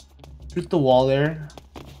 Shoot the wall there.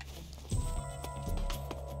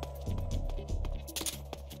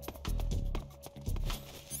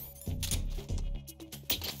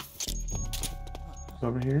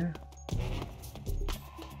 Over here.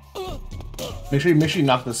 Make sure you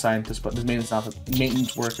knock the scientist, but this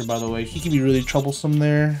maintenance worker, by the way. He can be really troublesome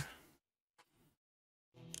there.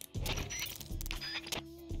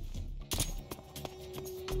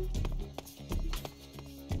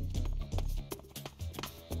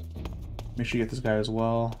 Make sure you get this guy as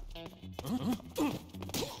well.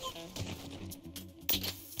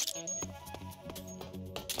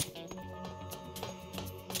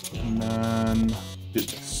 And then do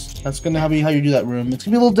this. That's gonna be how you do that room. It's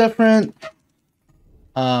gonna be a little different.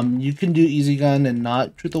 You can do easy gun and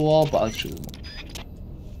not shoot the wall, but I like shooting the wall.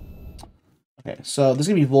 Okay, so this is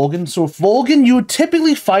gonna be Volgin. So Volgin, you would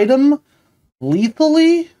typically fight him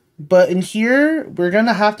lethally, but in here we're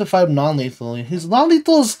gonna have to fight him non-lethally. His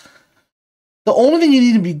non-lethal is the only thing you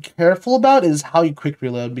need to be careful about is how you quick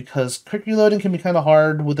reload, because quick reloading can be kind of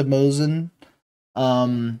hard with the Mosin.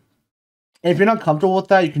 And if you're not comfortable with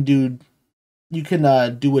that, you can do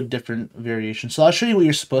a different variation. So I'll show you what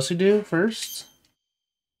you're supposed to do first.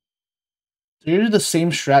 So you're gonna do the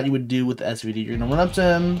same strat you would do with the SVD. You're gonna run up to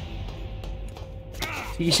him,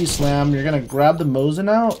 TC slam. You're gonna grab the Mosin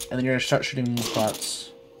out, and then you're gonna start shooting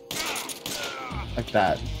spots like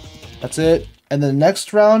that. That's it. And the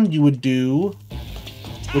next round you would do,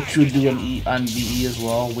 which you would do on VE as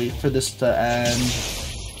well. Wait for this to end,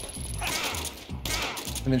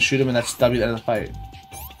 and then shoot him, and that's W at the end of the fight.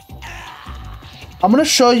 I'm gonna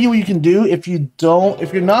show you what you can do if you're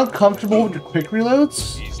not comfortable with your quick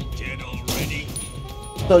reloads.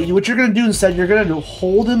 So what you're gonna do instead, you're gonna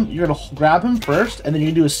hold him, you're gonna grab him first, and then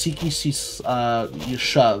you're gonna do a CQC you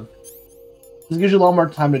shove. This gives you a lot more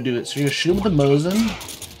time to do it. So you're gonna shoot him with the Mosin.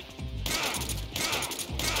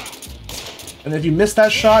 And if you miss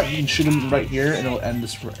that shot, you can shoot him right here, and it'll end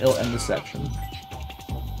this section.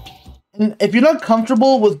 And if you're not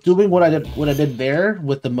comfortable with doing what I did there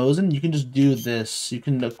with the Mosin, you can just do this. You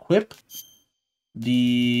can equip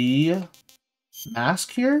the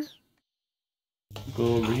mask here,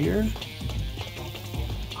 Go over here.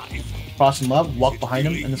 Cross him up, walk behind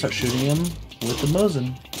him, and then start shooting him with the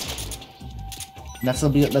Mosin. And that's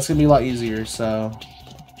gonna be a lot easier. So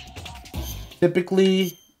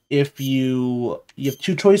typically, if you have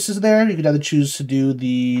two choices there, you could either choose to do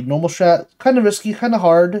the normal strat, kind of risky, kind of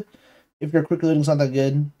hard, if your quick reloading's not that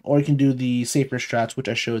good, or you can do the safer strats, which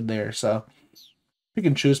I showed there. So you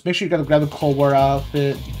can choose. Make sure you gotta grab the Cold War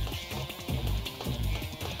outfit.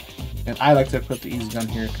 And I like to equip the easy gun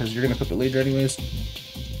here because you're gonna equip it later anyways.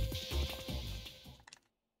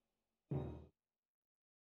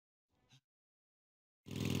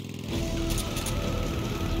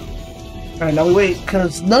 Alright, now we wait,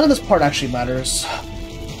 because none of this part actually matters.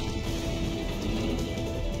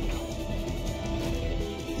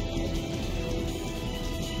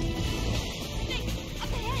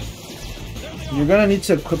 You're gonna need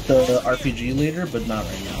to equip the RPG later, but not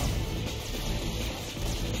right now.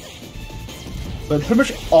 But pretty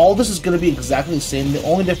much all this is gonna be exactly the same. The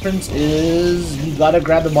only difference is you gotta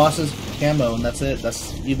grab the boss's camo, and that's it.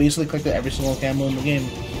 You basically collected every single camo in the game.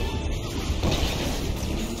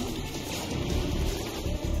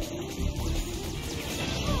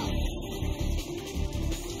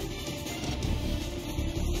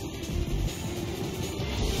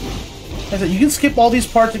 You can skip all these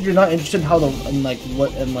parts if you're not interested in how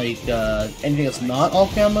anything that's not all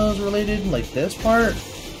camos related, like this part.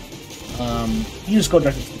 You just go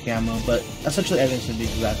directly to the camo, but essentially everything's gonna be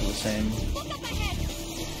exactly the same.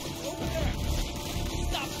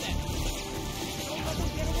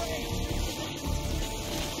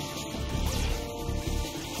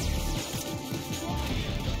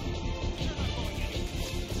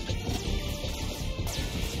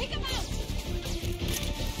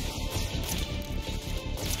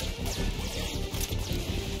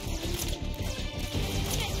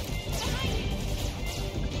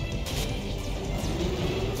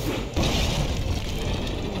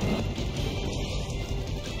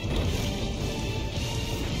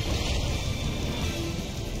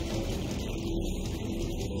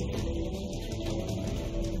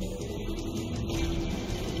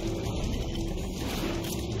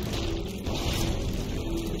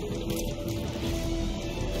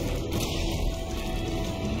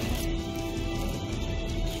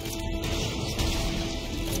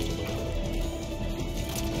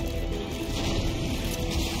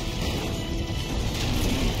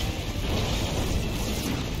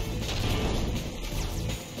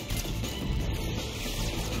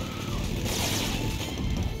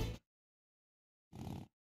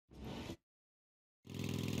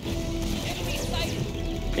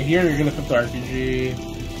 Here you're gonna put the RPG.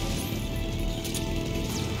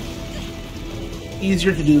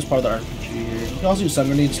 Easier to do as part of the RPG here. You can also use stun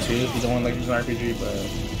grenades too if you don't want to use an RPG, but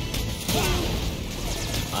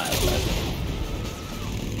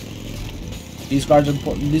these guards are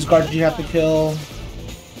important. These guards you have to kill.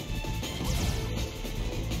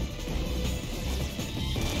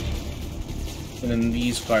 And then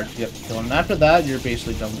these guards you have to kill. And after that you're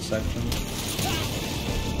basically done with the section.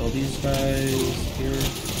 Kill these guys here.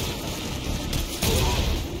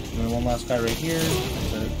 And then one last guy right here.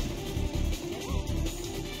 That's it.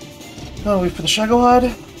 Oh, wait for the Shagohod.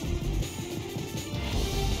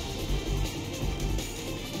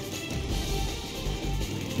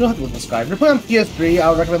 You don't have to look at this guy. If you're playing on PS3, I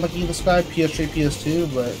would recommend looking at this guy, PS3,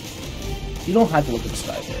 PS2, but you don't have to look at this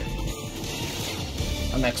guy there.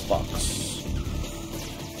 On Xbox.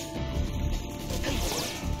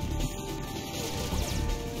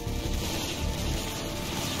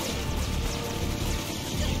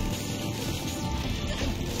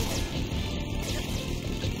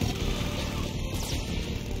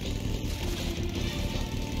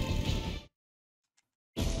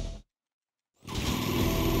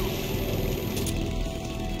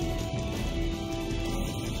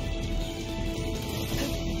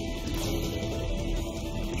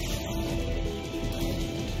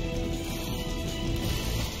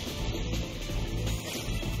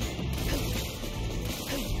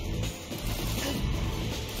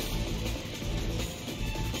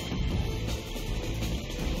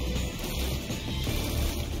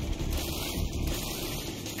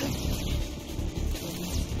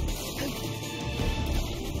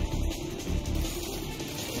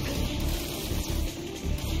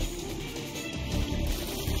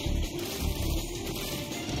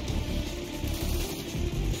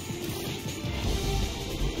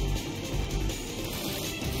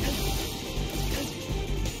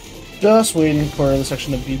 Just waiting for the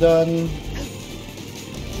section to be done.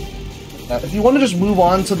 If you want to just move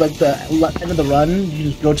on to like the end of the run, you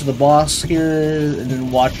just go to the boss here and then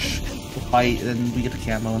watch fight, and then we get the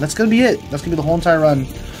camo, and that's gonna be it. That's gonna be the whole entire run.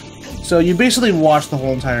 So you basically watch the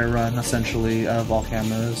whole entire run, essentially, of all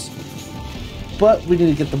camos. But we need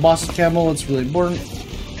to get the boss's camo. It's really important.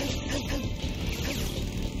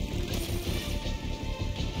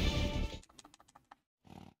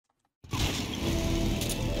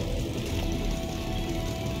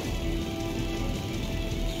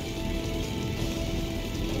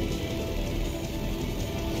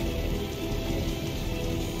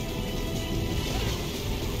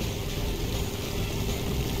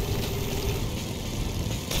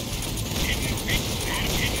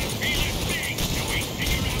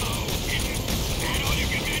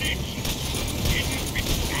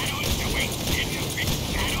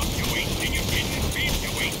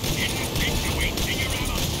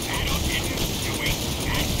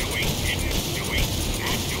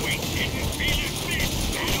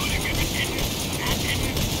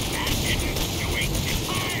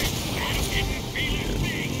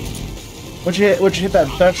 Once you hit that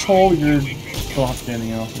threshold, you don't have to do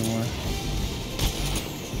anything else anymore.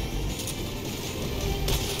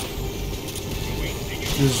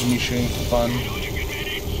 This is me shooting for fun.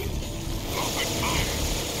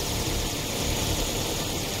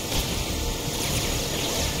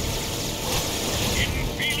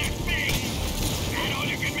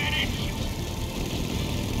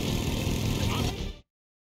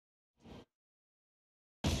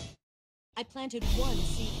 I planted one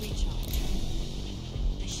seed recharge.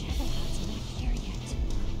 The Shagohod's not here yet.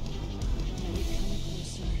 Now we're coming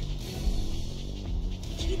closer.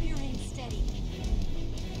 Keep your aim steady.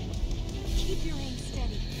 Keep your aim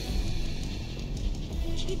steady.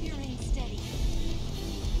 Keep your aim steady.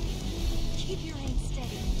 Keep your aim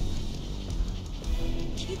steady.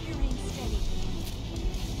 Keep your aim steady.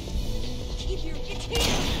 Keep your... It's here!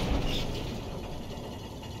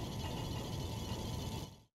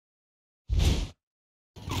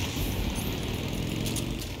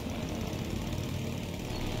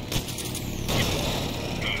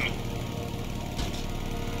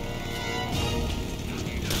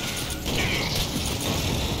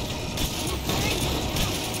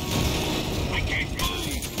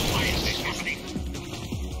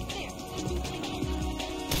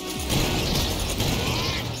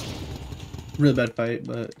 Really bad fight,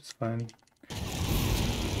 but it's fine.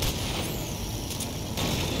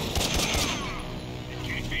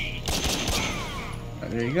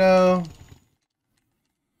 Right, there you go.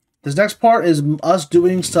 This next part is us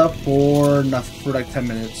doing stuff for nothing, for like 10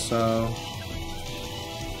 minutes, so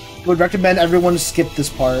I would recommend everyone skip this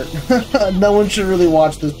part. No one should really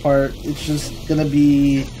watch this part. It's just gonna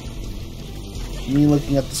be me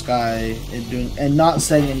looking at the sky and not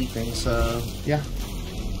saying anything, so yeah.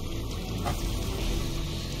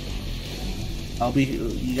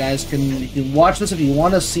 You guys can watch this if you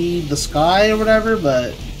want to see the sky or whatever,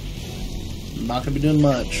 but I'm not gonna be doing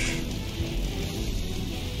much.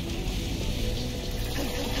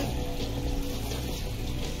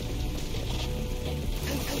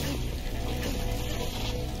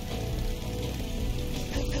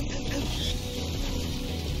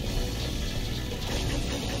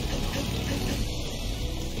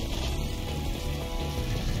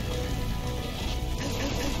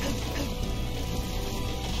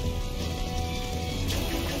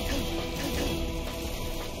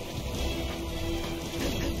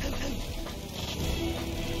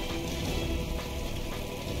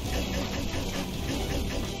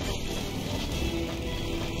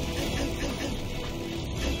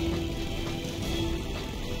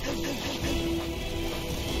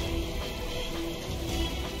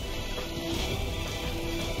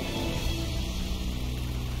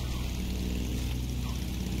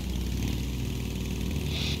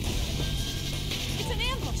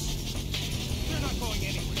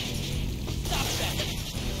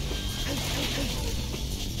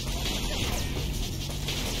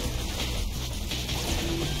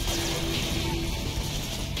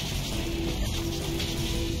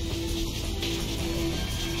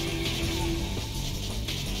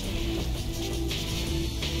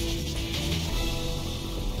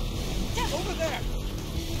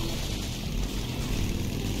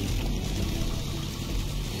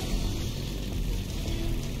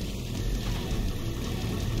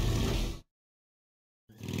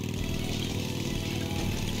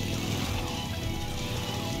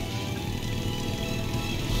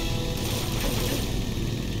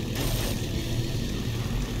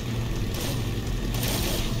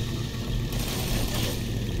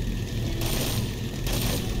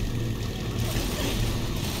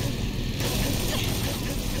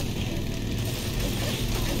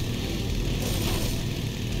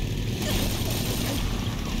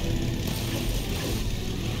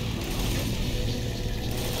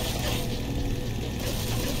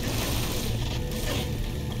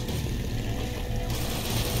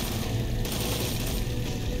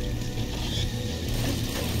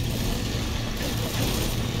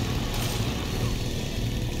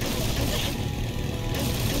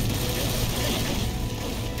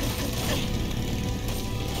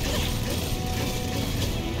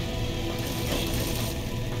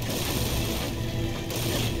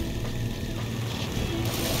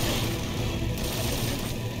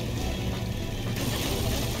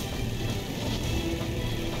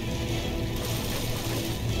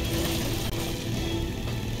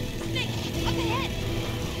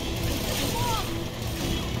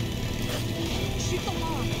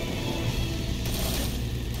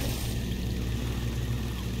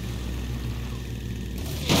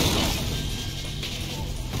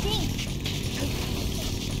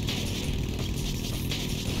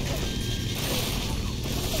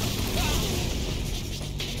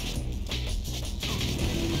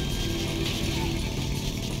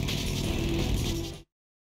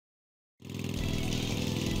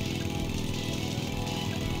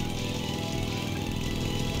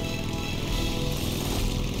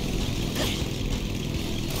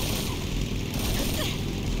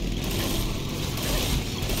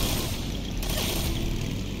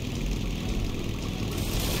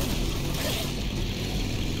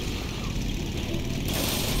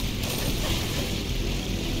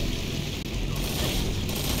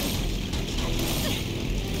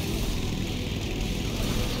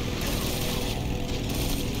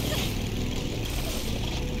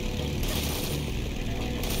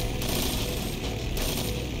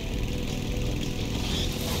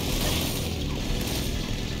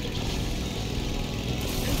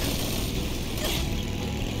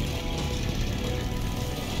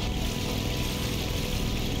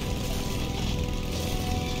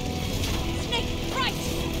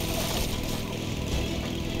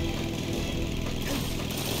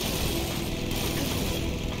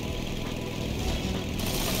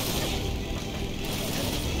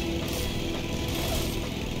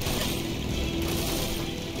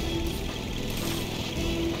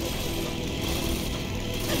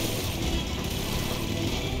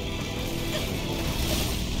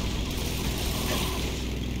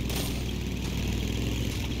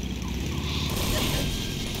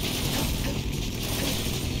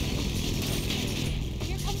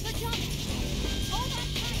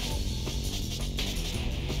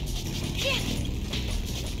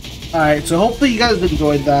 Alright, so hopefully you guys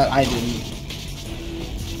enjoyed that. I didn't.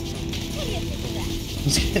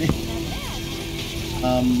 Just kidding.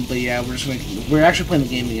 But yeah, we're actually playing the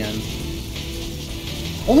game again.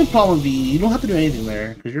 Only problem would be you don't have to do anything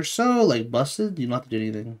there because you're so like busted. You don't have to do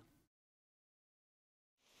anything.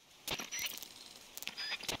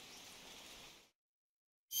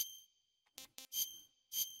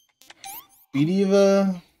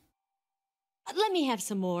 Diva. Let me have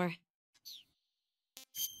some more.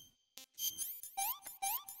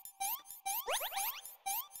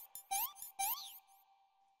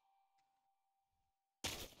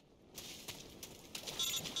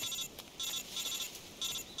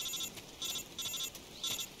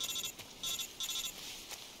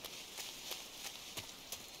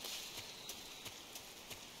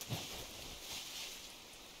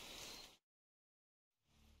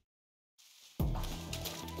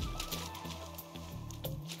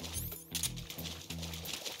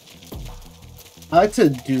 I like to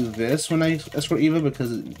do this when I escort Eva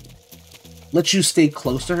because it lets you stay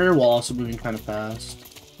close to her while also moving kind of fast.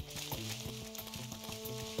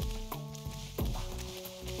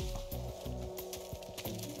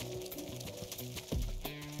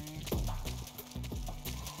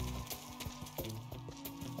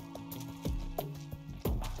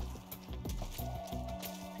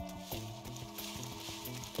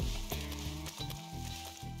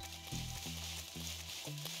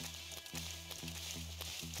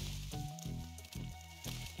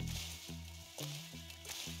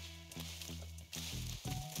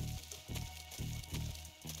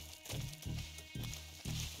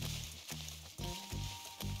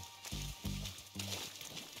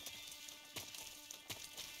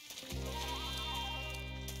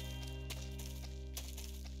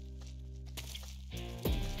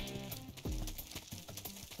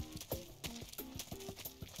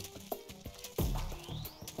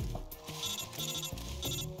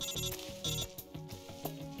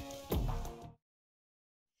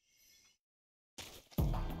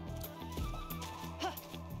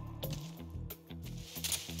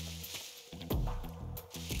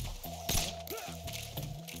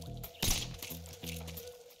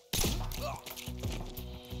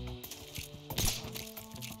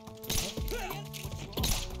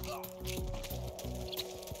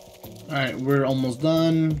 Alright, we're almost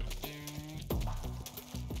done.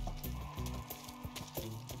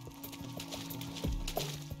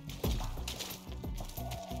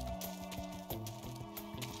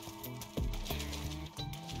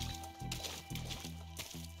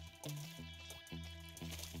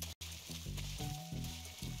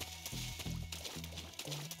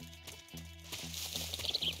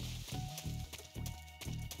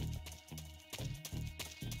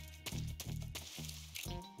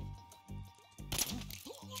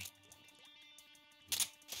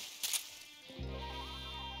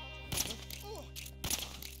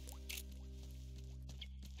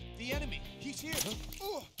 The enemy! He's here!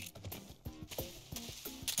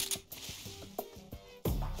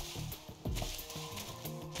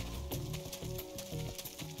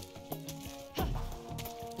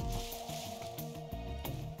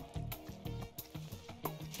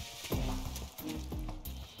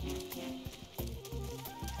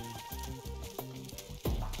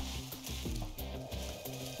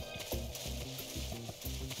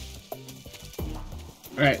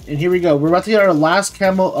 Alright, and here we go. We're about to get our last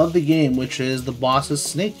camo of the game, which is the boss's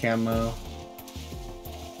snake camo.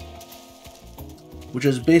 Which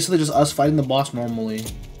is basically just us fighting the boss normally.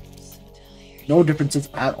 No differences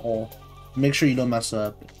at all. Make sure you don't mess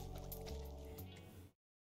up.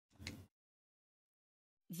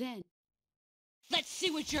 Then, let's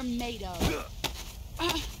see what you're made of.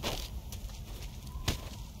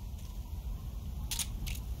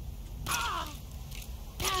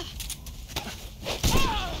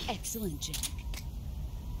 Excellent, Jack.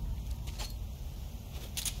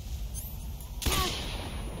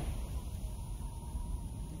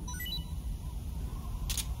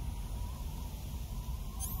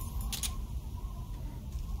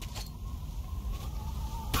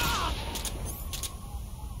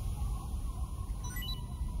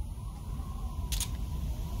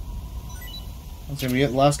 So we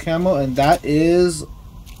get last camo, and that is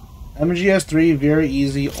MGS3, very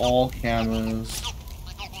easy, all camos.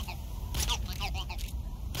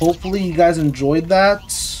 Hopefully you guys enjoyed that.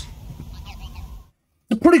 It's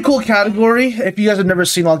a pretty cool category if you guys have never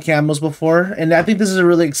seen all camos before, and I think this is a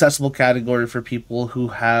really accessible category for people who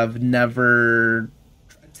have never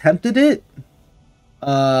attempted it.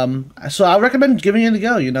 So I recommend giving it a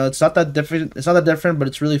go. You know, it's not that different. It's not that different, but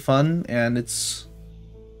it's really fun, and it's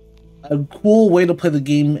a cool way to play the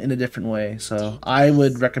game in a different way. So I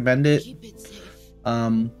would recommend it. Keep it safe.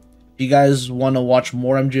 If you guys want to watch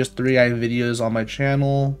more MGS3, I have videos on my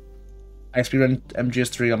channel. I speedrun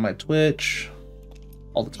MGS3 on my Twitch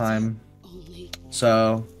all the time. Only.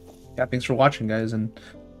 So yeah, thanks for watching, guys, and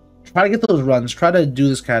try to get those runs. Try to do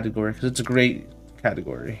this category because it's a great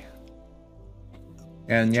category.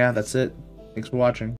 And yeah, that's it. Thanks for watching.